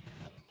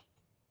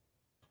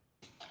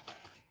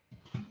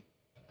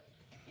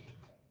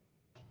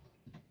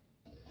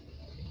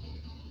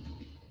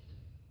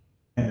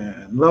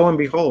 And lo and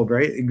behold,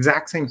 right?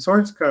 Exact same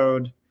source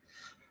code,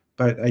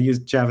 but I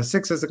used Java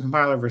 6 as a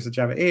compiler versus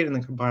Java 8 in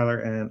the compiler,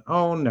 and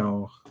oh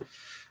no,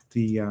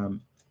 the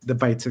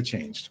bytes have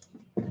changed.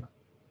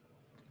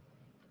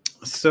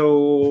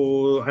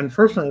 So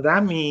unfortunately,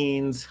 that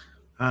means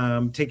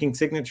taking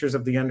signatures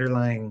of the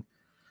underlying,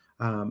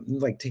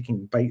 like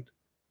taking byte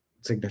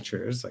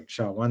signatures, like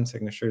SHA-1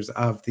 signatures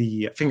of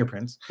the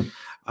fingerprints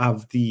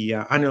of the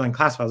underlying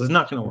class files is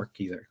not going to work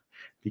either,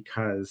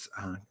 because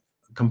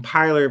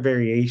compiler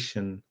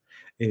variation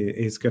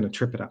is going to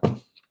trip it up.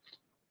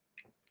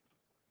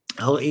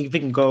 I'll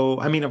even go,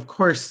 I mean, of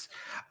course,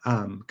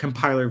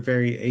 compiler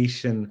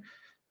variation,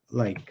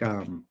 like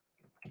back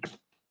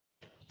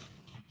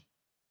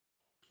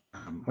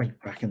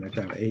in the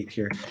Java 8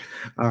 here,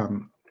 of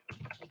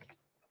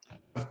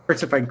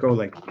course, if I go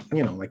like,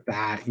 like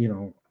that,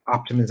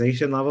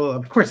 optimization level,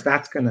 of course,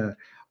 that's going to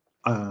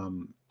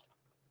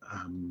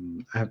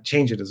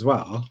change it as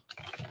well.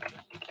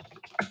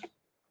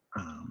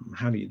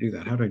 How do you do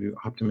that? How do I do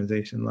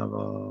optimization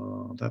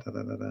level?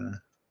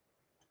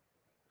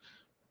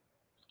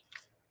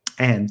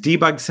 And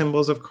debug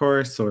symbols, of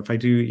course. So if I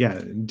do,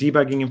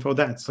 debugging info,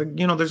 that's like,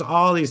 there's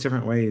all these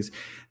different ways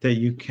that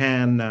you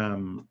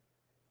can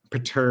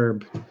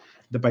perturb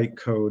the byte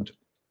code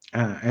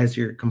as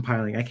you're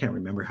compiling. I can't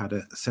remember how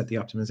to set the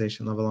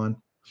optimization level on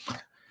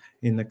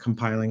in the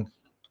compiling.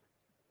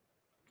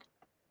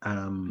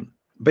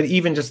 But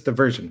even just the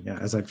version,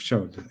 as I've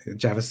shown,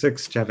 Java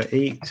 6, Java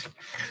 8,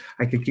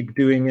 I could keep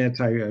doing it.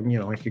 I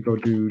could go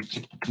do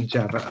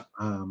Java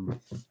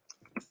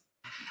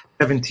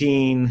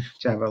 17,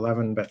 Java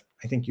 11, but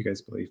I think you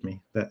guys believe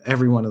me that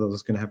every one of those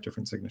is going to have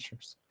different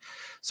signatures.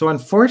 So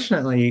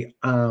unfortunately,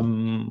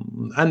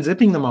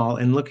 unzipping them all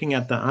and looking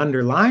at the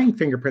underlying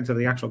fingerprints of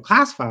the actual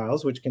class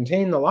files, which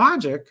contain the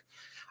logic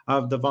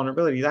of the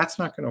vulnerability, that's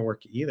not going to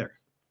work either.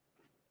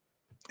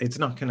 It's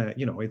not going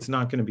to, it's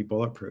not going to be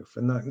bulletproof.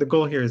 And the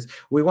goal here is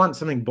we want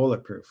something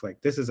bulletproof.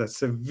 Like, this is a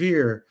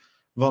severe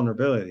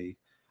vulnerability.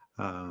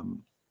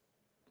 And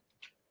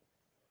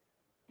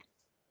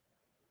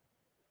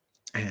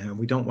And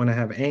we don't want to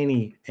have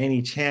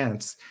any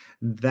chance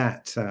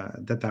that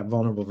that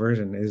vulnerable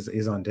version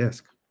is on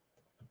disk.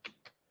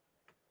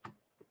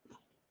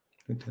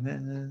 Yeah.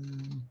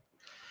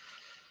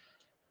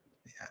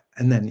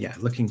 And then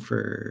looking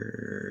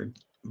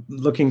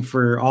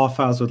for all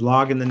files with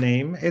log in the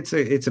name. It's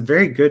a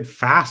very good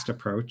fast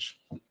approach.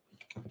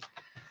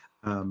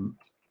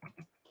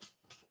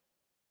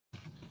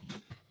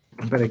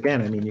 But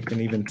again, I mean, you can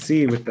even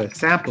see with the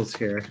samples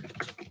here.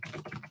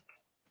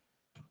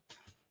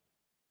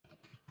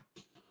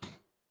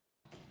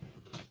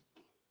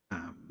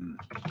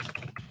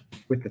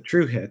 With the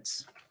true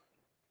hits.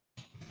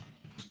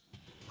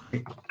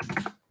 Right?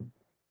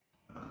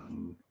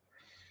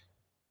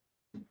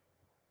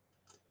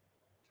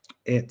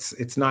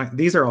 It's not,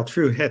 these are all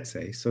true hits,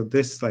 so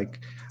this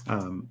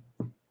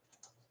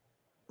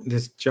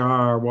this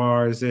jar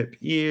war zip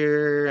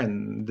here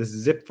and this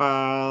zip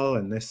file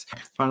and this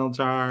final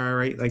jar,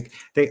 right? Like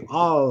they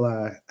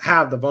all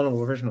have the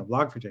vulnerable version of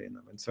Log4j in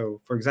them. And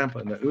so, for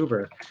example, in the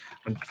Uber,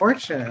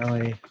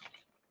 unfortunately,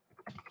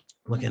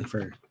 looking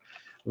for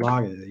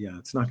log,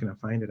 it's not going to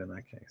find it in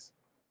that case.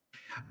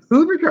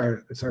 Uber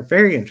jars are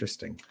very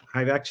interesting.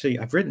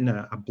 I've written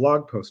a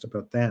blog post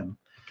about them.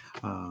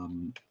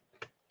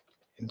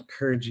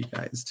 Encourage you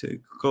guys to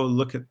go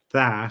look at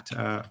that.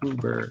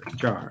 Uber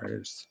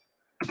jars.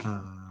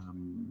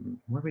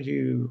 What would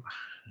you?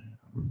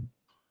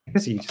 I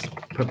guess you just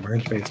put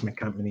merge basement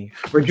company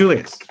or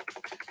Julius.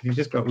 You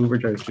just go Uber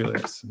jars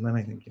Julius, and then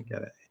I think you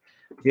get it.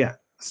 Yeah,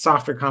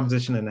 software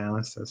composition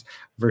analysis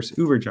versus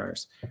Uber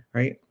jars,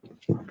 right?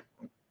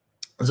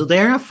 So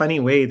they're a funny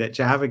way that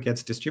Java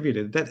gets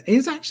distributed that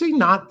is actually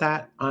not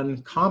that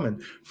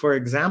uncommon. For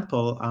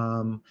example,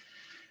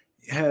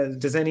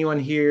 does anyone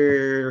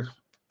here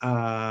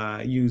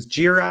use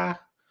Jira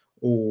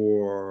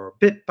or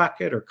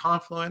Bitbucket or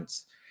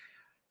Confluence?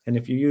 And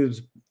if you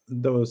use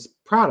those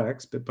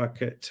products,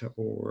 Bitbucket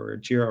or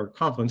Jira or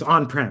Confluence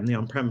on-prem, the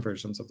on-prem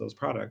versions of those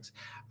products,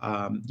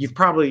 you've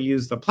probably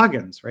used the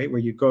plugins, right? Where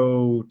you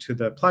go to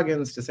the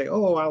plugins to say,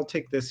 oh, I'll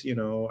take this,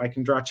 I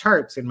can draw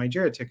charts in my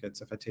Jira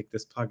tickets if I take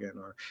this plugin,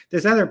 or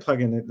this other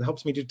plugin, it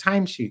helps me do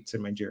timesheets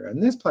in my Jira.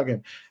 And this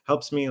plugin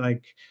helps me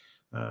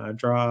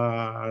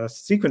draw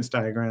sequence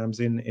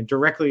diagrams in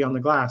directly on the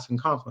glass in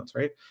Confluence,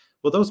 right?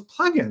 Well, those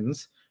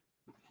plugins,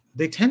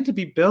 they tend to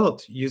be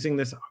built using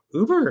this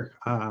Uber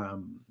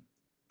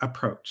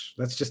approach.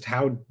 That's just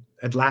how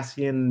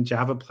Atlassian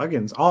Java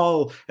plugins,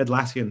 all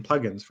Atlassian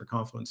plugins for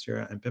Confluence,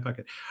 Jira, and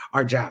Bitbucket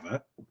are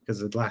Java,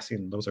 because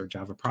Atlassian, those are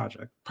Java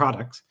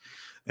products.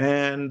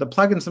 And the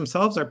plugins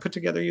themselves are put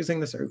together using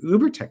this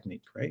Uber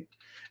technique, right?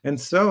 And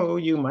so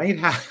you might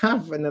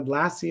have an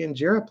Atlassian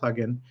Jira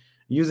plugin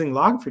using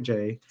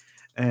Log4j.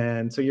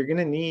 And so you're going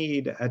to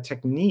need a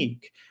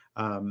technique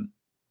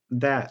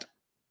that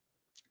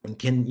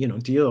can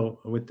deal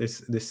with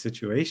this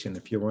situation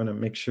if you want to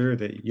make sure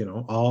that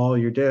all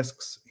your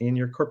disks in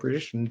your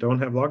corporation don't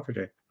have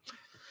Log4j.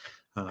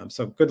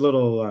 So good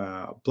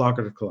little blog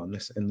article on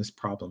this in this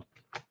problem.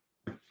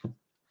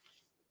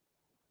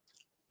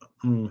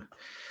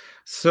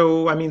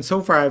 So I mean,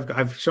 so far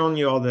I've shown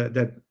you all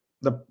that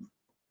the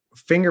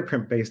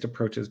fingerprint based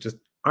approaches just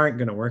aren't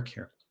going to work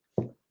here.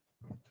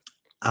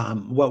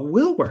 What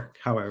will work,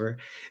 however,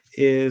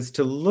 is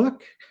to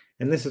look,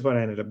 and this is what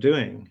I ended up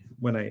doing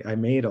when I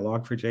made a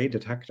Log4j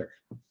detector.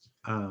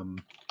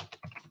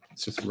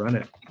 Let's just run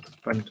it. It's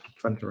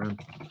fun to run.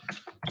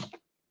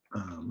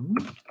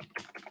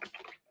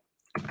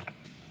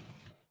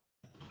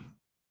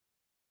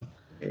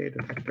 Okay,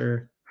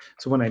 detector.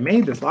 So when I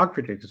made this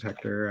Log4j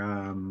detector,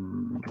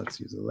 let's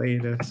use the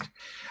latest.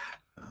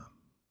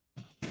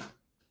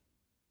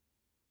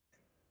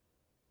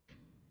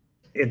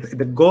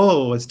 The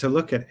goal was to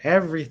look at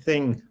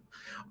everything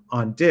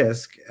on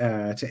disk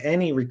to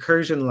any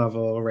recursion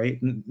level, right?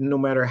 No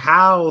matter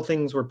how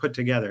things were put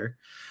together,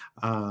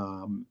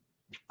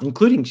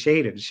 including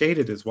shaded.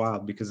 Shaded is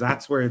wild because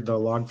that's where the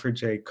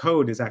Log4j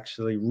code is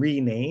actually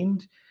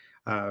renamed.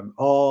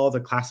 All the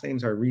class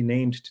names are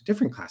renamed to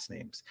different class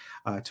names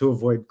to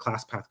avoid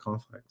class path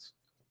conflicts.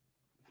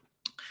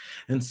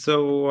 And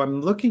so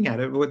I'm looking at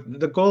it. What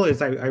the goal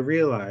is, I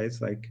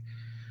realize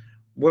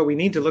what we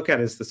need to look at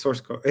is the source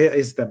code,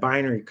 is the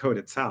binary code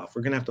itself.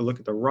 We're going to have to look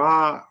at the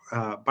raw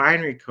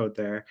binary code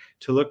there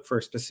to look for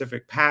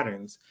specific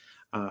patterns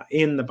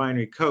in the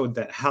binary code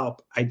that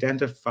help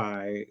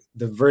identify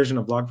the version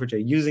of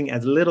Log4j using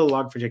as little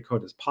Log4j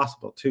code as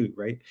possible too,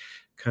 right?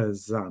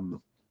 Because,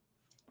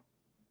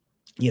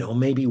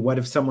 maybe what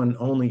if someone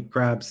only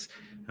grabs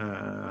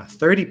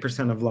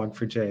 30% of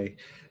Log4j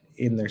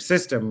in their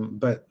system,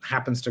 but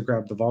happens to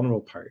grab the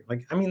vulnerable part?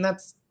 I mean,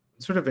 that's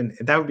sort of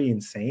that would be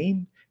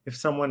insane. If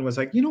someone was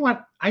like, you know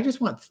what, I just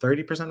want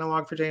 30% of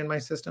Log4j in my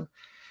system.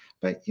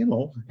 But,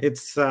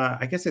 it's,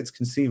 I guess it's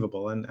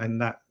conceivable.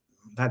 And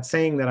that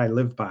saying that I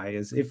live by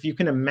is, if you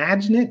can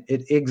imagine it,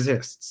 it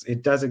exists.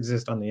 It does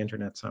exist on the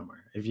internet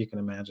somewhere, if you can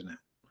imagine it.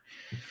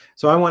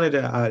 So I wanted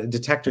a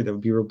detector that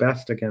would be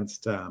robust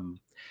against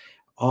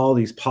all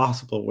these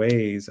possible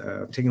ways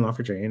of taking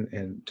Log4j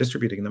and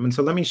distributing them. And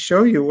so let me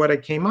show you what I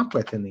came up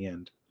with in the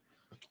end.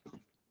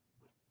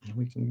 And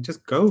we can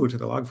just go to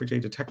the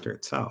Log4j detector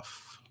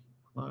itself,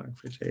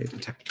 Log4j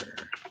detector,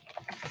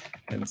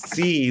 and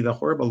see the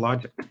horrible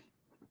logic.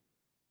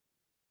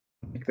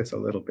 Make this a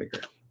little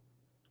bigger.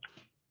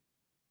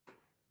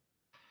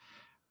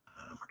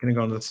 We're going to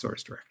go into the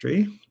source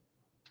directory.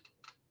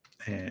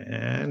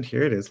 And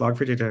here it is,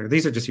 Log4j detector.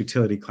 These are just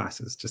utility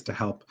classes just to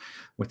help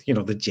with, the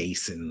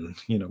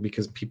JSON,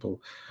 because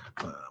people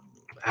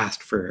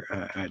asked for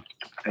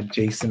a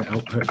JSON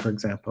output, for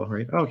example,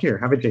 right? Oh, here,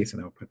 have a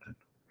JSON output then.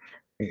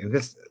 Okay,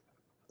 this,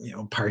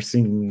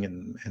 parsing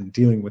and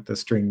dealing with the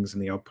strings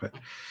and the output.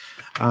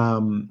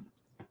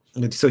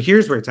 So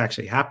here's where it's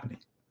actually happening.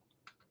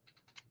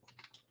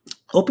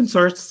 Open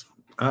source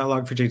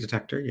Log4j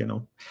detector,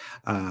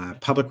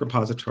 public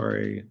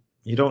repository.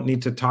 You don't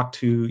need to talk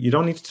to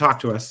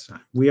us.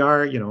 We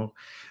are,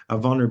 a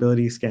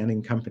vulnerability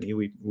scanning company.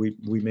 We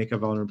make a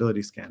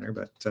vulnerability scanner,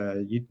 but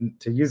to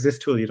use this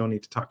tool, you don't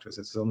need to talk to us.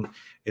 It's on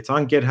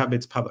GitHub.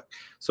 It's public.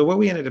 So what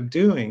we ended up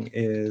doing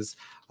is,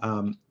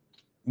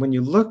 when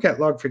you look at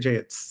Log4j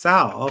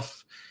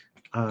itself,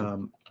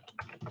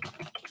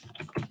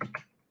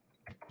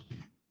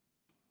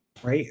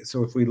 right?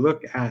 So if we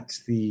look at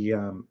the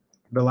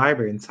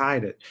library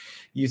inside it,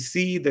 you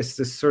see this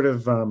sort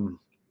of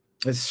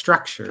this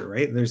structure,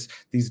 right? There's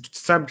these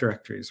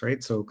subdirectories,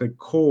 right? So like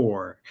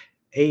core,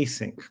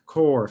 async,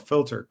 core,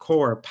 filter,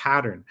 core,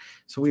 pattern.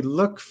 So we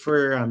look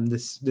for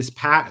this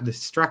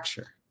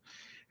structure.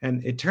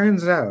 And it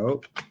turns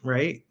out,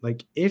 right,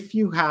 like if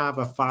you have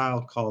a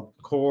file called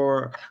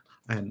core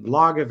and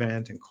log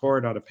event and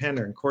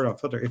core.appender and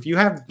core.filter, if you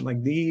have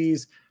like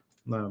these,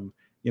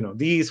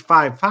 these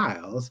 5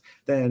 files,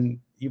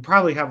 then you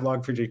probably have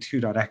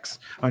log4j2.x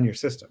on your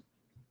system.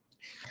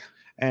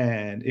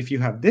 And if you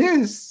have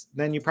this,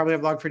 then you probably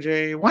have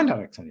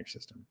log4j1.x on your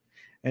system.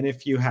 And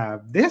if you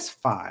have this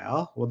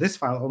file, well, this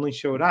file only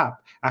showed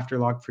up after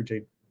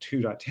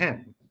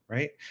log4j2.10,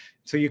 right?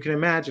 So you can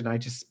imagine I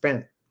just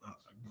spent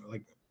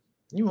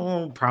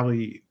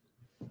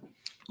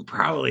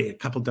probably a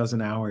couple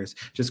dozen hours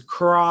just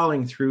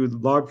crawling through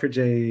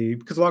Log4j,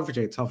 because Log4j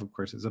itself, of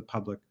course, is a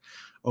public,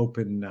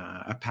 open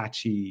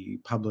Apache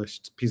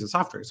published piece of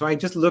software. So I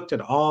just looked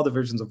at all the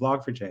versions of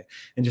Log4j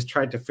and just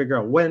tried to figure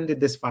out when did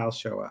this file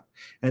show up.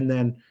 And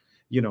then,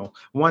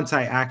 once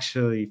I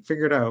actually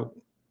figured out,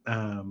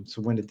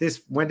 so when did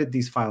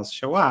these files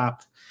show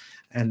up,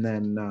 and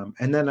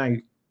then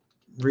I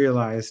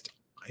realized,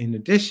 in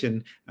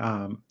addition,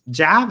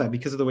 Java,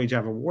 because of the way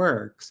Java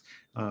works,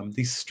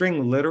 these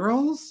string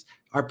literals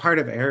are part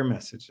of error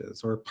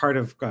messages or part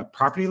of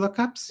property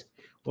lookups.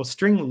 Well,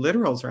 string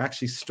literals are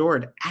actually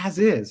stored as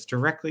is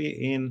directly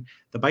in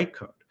the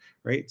bytecode,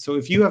 right? So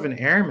if you have an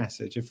error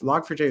message, if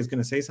Log4j is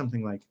going to say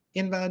something like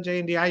invalid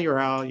JNDI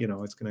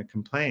URL, it's going to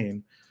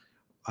complain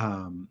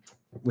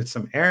with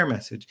some error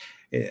message,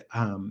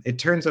 it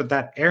turns out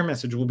that error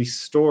message will be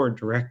stored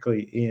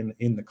directly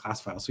in the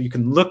class file. So you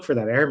can look for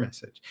that error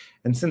message.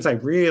 And since I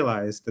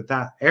realized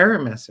that error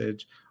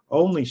message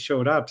only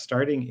showed up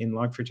starting in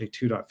Log4j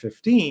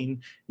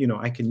 2.15,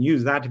 I can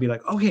use that to be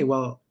like, okay,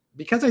 well,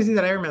 because I see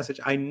that error message,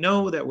 I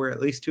know that we're at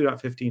least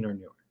 2.15 or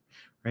newer,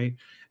 right?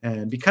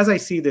 And because I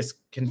see this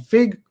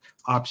config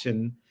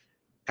option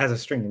as a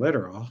string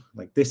literal,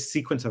 like this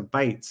sequence of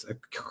bytes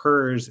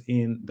occurs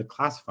in the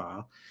class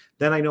file,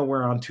 then I know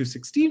we're on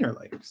 2.16 or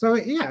later. So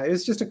yeah,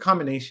 it's just a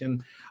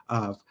combination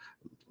of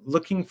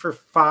looking for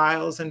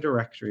files and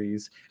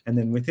directories, and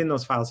then within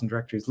those files and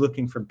directories,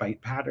 looking for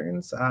byte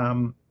patterns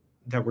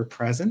that were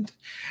present.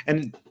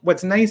 And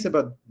what's nice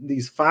about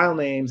these file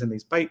names and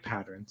these byte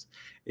patterns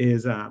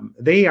is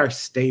they are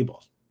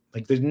stable.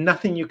 Like there's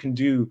nothing you can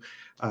do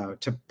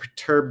to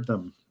perturb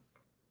them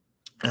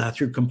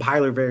through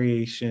compiler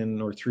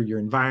variation or through your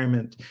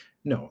environment.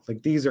 No,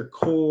 like these are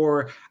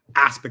core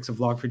aspects of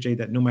Log4j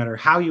that no matter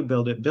how you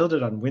build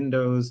it on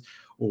Windows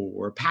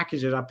or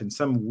package it up in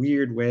some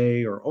weird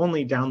way, or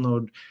only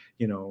download,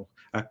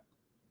 a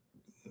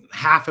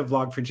half of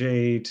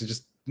Log4j to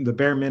just the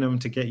bare minimum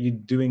to get you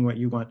doing what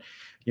you want.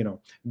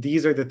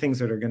 These are the things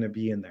that are going to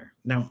be in there.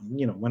 Now,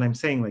 when I'm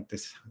saying like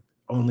this,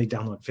 only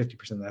download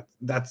 50%,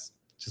 that's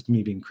just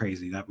me being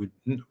crazy.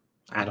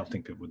 I don't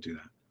think people would do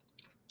that.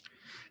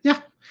 Yeah,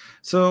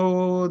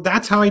 so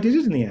that's how I did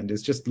it in the end,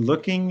 is just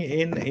looking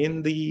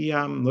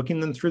looking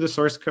them through the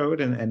source code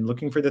and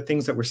looking for the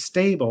things that were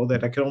stable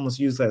that I could almost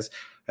use as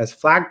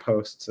flag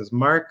posts, as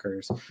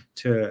markers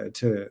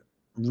to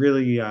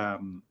really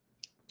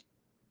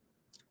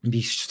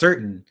be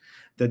certain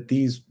that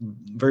these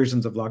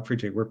versions of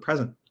Log4j were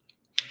present.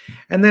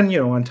 And then,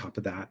 on top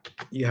of that,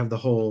 you have the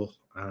whole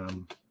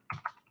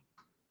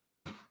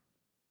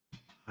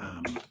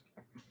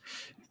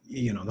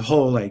the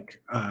whole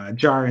like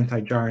jar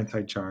inside jar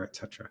inside jar,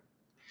 etc.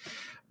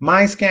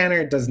 My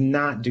scanner does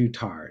not do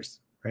tars,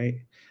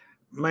 right?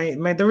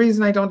 The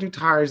reason I don't do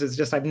tars is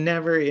just I've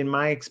never, in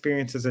my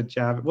experience as a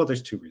Java, well,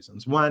 there's two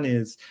reasons. One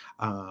is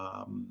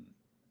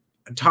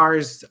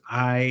tars,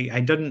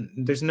 I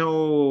didn't. There's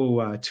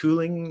no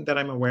tooling that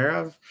I'm aware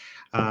of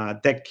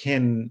that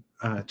can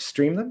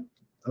stream them,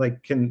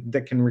 like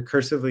that can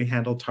recursively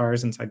handle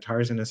tars inside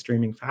tars in a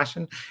streaming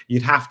fashion. You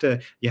have to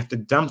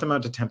dump them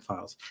out to temp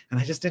files, and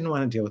I just didn't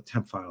want to deal with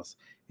temp files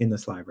in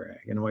this library.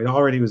 You know, it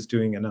already was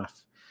doing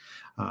enough.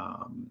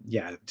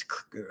 Yeah,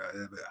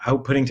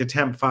 outputting to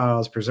temp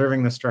files,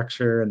 preserving the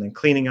structure, and then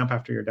cleaning up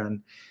after you're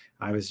done.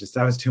 That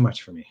was too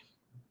much for me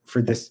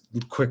for this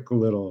quick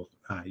little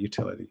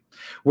utility.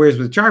 Whereas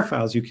with jar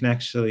files, you can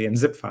actually, and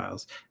zip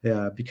files,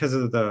 because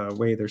of the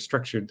way they're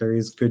structured, there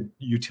is good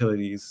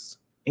utilities,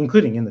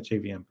 including in the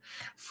JVM,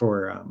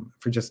 for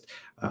just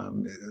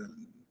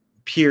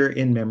pure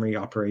in-memory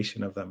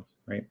operation of them,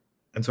 right?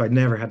 And so I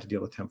never had to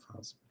deal with temp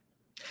files.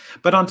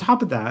 But on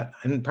top of that,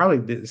 and probably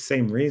the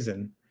same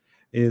reason,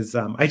 is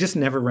I just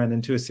never ran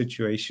into a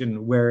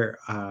situation where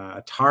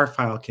a tar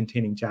file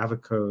containing Java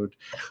code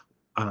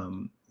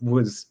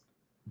was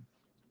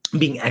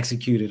being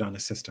executed on a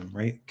system,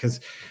 right? Because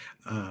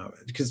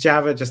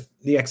Java, just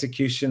the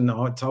execution,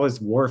 it's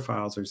always WAR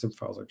files or zip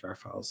files or jar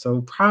files.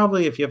 So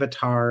probably if you have a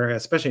tar,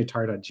 especially a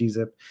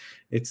tar.gzip,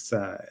 it's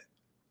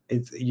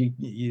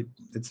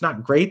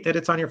not great that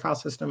it's on your file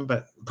system,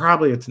 but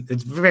probably it's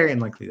very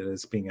unlikely that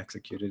it's being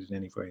executed in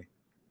any way.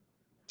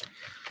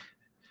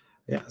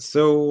 Yeah,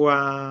 so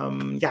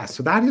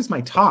so that is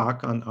my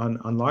talk on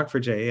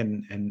Log4j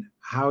and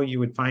how you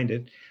would find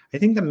it. I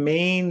think the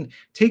main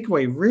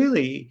takeaway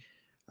really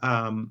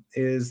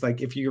is,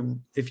 like, if you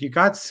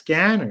got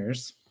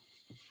scanners,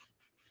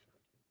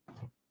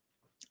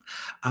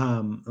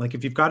 like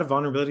if you've got a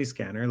vulnerability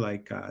scanner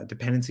like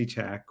dependency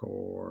check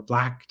or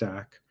black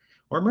duck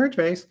or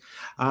mergebase,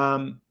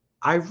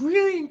 I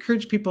really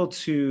encourage people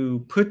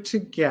to put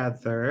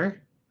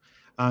together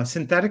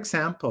synthetic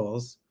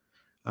samples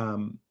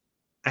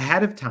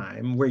ahead of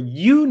time where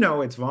you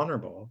know it's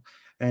vulnerable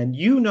and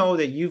you know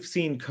that you've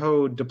seen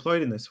code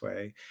deployed in this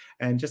way,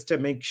 and just to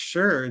make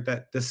sure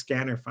that the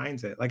scanner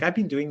finds it. Like, I've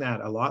been doing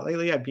that a lot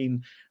lately. I've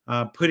been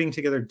putting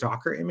together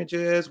Docker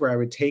images where I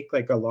would take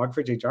like a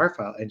log4j jar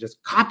file and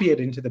just copy it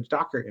into the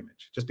Docker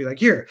image. Just be like,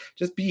 here,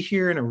 just be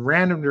here in a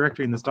random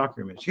directory in this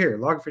Docker image. Here,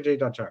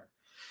 log4j.jar.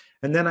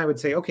 And then I would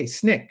say, okay,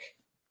 Snick,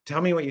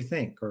 tell me what you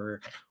think,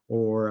 or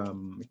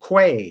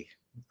Quay.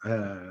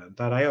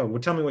 .io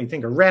would tell me what you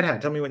think, or Red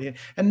Hat, tell me what you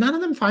think. And none of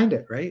them find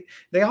it, right?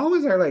 They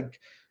always are like,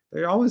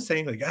 they're always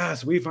saying like,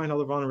 yes, we find all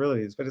the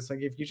vulnerabilities. But it's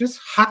like, if you just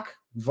huck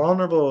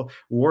vulnerable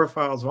WAR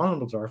files,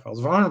 vulnerable jar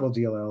files, vulnerable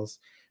DLLs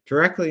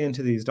directly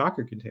into these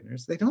Docker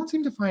containers, they don't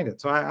seem to find it.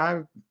 So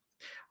I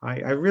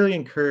really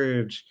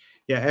encourage,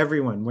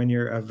 everyone, when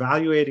you're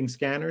evaluating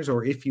scanners,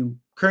 or if you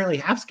currently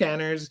have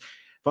scanners,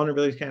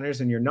 vulnerability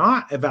scanners, and you're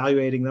not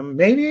evaluating them,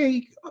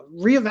 maybe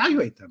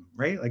reevaluate them,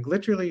 right? Like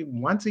literally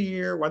once a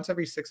year, once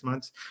every 6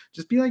 months,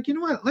 just be like, you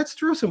know what, let's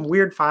throw some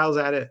weird files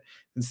at it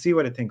and see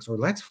what it thinks, or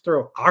let's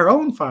throw our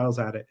own files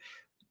at it.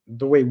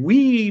 The way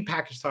we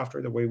package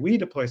software, the way we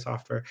deploy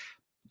software,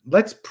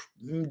 let's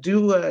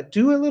do a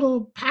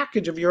little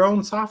package of your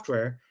own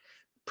software,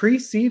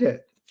 precede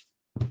it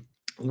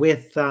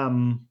with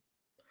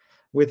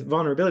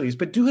vulnerabilities,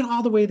 but do it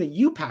all the way that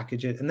you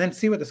package it, and then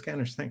see what the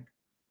scanners think.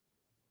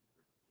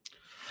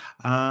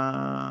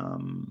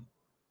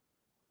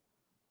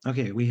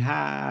 Okay, we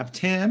have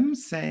Tim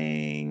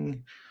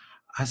saying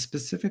a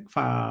specific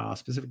file,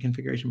 specific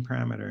configuration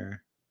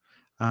parameter,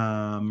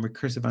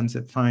 recursive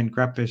unzip find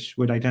grepish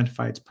would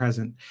identify its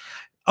present.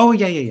 Oh,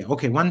 yeah.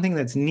 Okay, one thing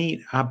that's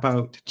neat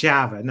about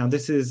Java. Now,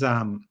 this is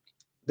a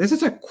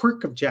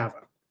quirk of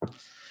Java,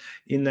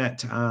 in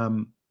that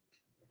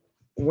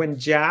when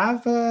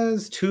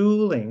Java's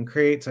tooling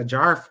creates a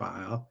jar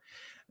file,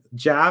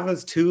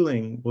 Java's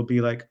tooling will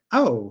be like,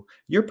 oh,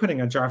 you're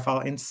putting a jar file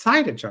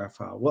inside a jar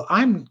file. Well,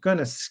 I'm going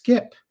to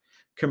skip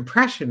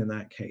compression in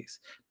that case.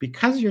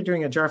 Because you're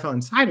doing a jar file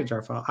inside a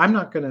jar file, I'm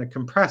not going to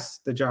compress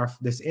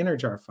this inner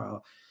jar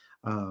file.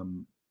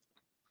 Right?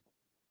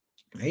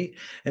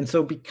 And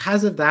so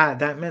because of that,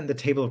 that meant the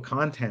table of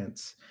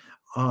contents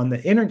on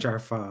the inner jar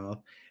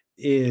file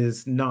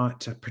is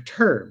not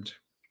perturbed.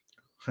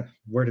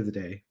 Word of the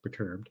day,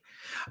 perturbed.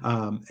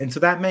 And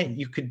so that meant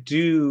you could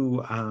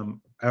do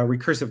a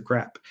recursive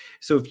grep.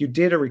 So if you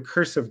did a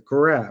recursive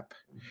grep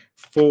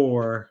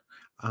for,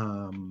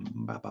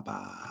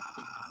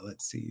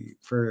 let's see,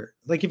 for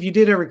like if you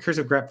did a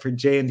recursive grep for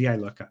JNDI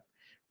lookup,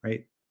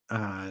 right?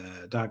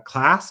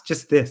 Class,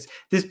 just this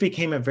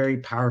became a very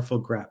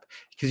powerful grep,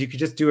 because you could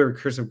just do a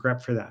recursive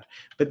grep for that.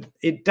 But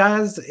it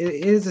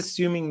is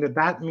assuming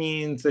that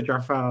means the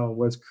jar file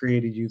was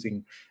created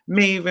using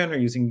Maven or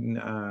using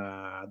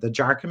the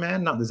jar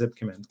command, not the zip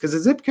command, because the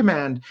zip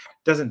command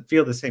doesn't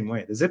feel the same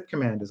way. The zip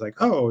command is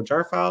like, oh,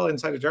 jar file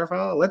inside a jar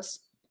file, let's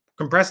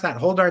compress that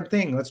whole darn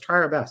thing, let's try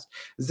our best.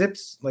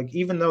 Zips, like,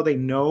 even though we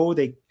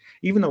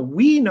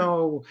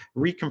know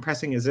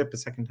recompressing a zip a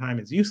second time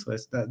is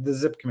useless, the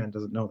zip command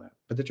doesn't know that,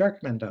 but the jar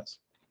command does.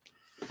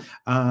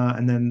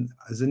 And then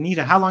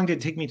Zanita, how long did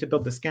it take me to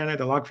build the scanner,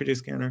 the Log4j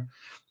scanner?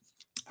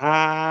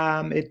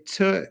 It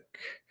took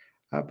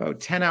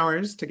about 10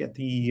 hours to get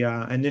the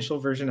initial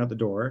version out the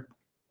door.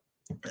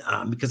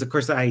 because of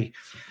course I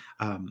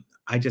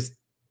just,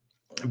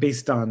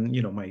 based on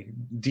my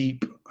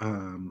deep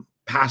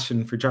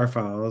passion for jar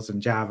files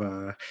and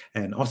Java,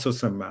 and also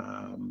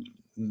some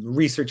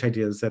research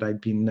ideas that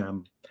I'd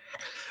been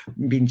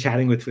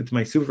chatting with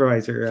my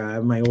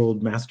supervisor, my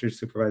old master's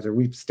supervisor.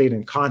 We've stayed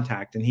in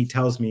contact, and he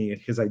tells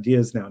me his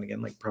ideas now and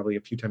again, like probably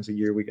a few times a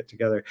year we get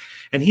together.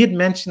 And he had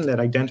mentioned that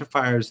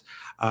identifiers,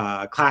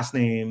 class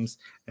names,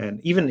 and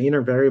even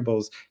inner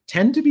variables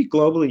tend to be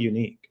globally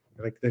unique.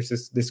 Like there's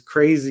this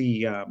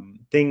crazy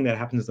thing that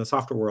happens in the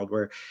software world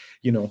where,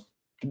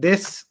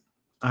 this,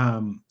 I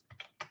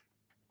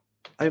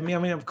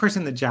mean, of course,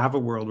 in the Java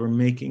world, we're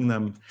making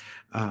them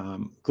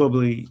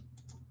globally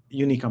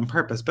unique on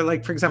purpose. But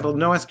like, for example,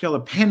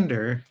 NoSQL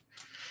appender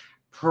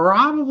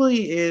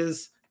probably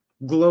is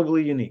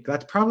globally unique.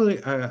 That's probably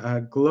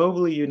a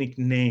globally unique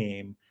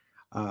name,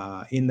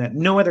 in that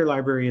no other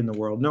library in the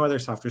world, no other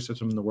software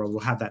system in the world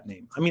will have that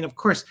name. I mean, of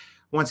course,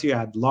 once you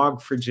add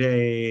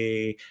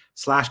Log4J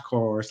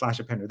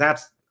 /core/appender,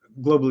 that's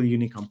globally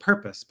unique on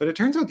purpose. But it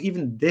turns out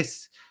even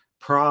this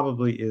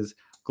probably is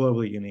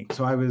globally unique.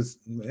 So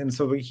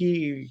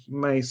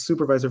my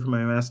supervisor for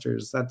my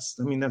master's, that's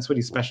what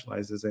he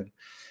specializes in.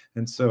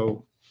 And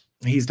so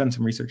he's done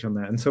some research on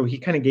that. And so he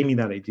kind of gave me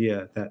that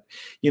idea that,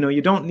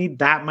 you don't need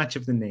that much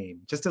of the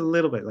name, just a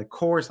little bit, like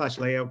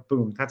core/layout,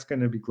 boom, that's going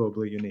to be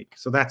globally unique.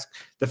 So that's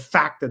the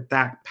fact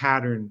that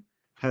pattern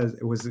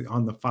was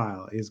on the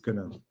file is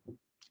going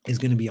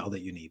to be all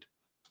that you need.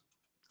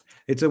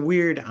 It's a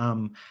weird,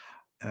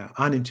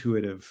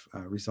 unintuitive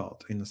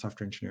result in the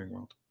software engineering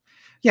world.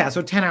 Yeah,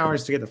 so 10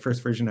 hours to get the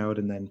first version out,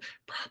 and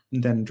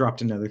then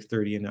dropped another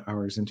 30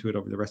 hours into it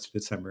over the rest of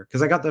December,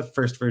 because I got the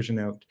first version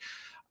out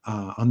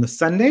on the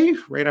Sunday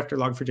right after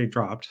Log4j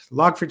dropped.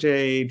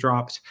 Log4j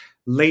dropped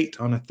late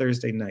on a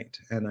Thursday night,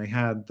 and I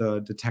had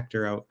the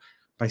detector out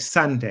by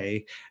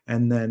Sunday.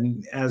 And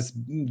then as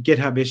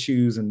GitHub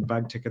issues and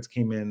bug tickets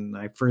came in,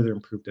 I further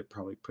improved it,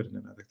 probably put in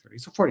another 30,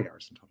 so 40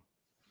 hours in total.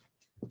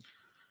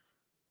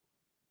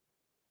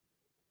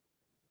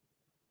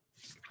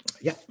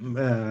 Yeah,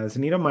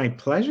 Zanita, my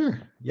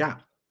pleasure. Yeah,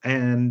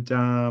 and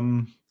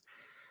I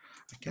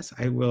guess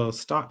I will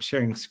stop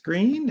sharing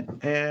screen.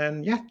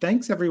 And yeah,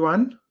 thanks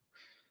everyone.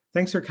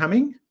 Thanks for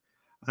coming.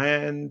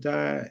 And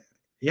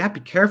yeah, be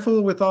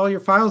careful with all your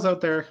files out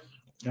there.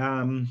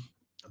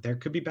 There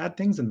could be bad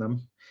things in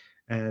them.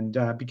 And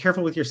be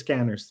careful with your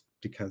scanners,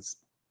 because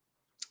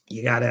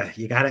you gotta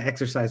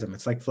exercise them.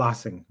 It's like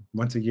flossing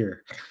once a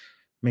year.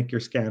 Make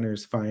your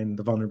scanners find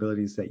the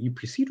vulnerabilities that you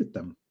precede with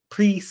them.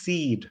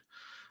 Precede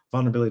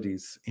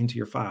vulnerabilities into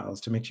your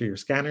files to make sure your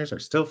scanners are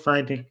still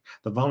finding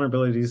the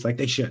vulnerabilities like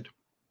they should.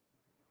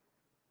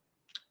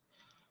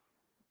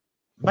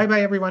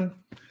 Bye-bye, everyone.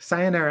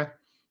 Sayonara.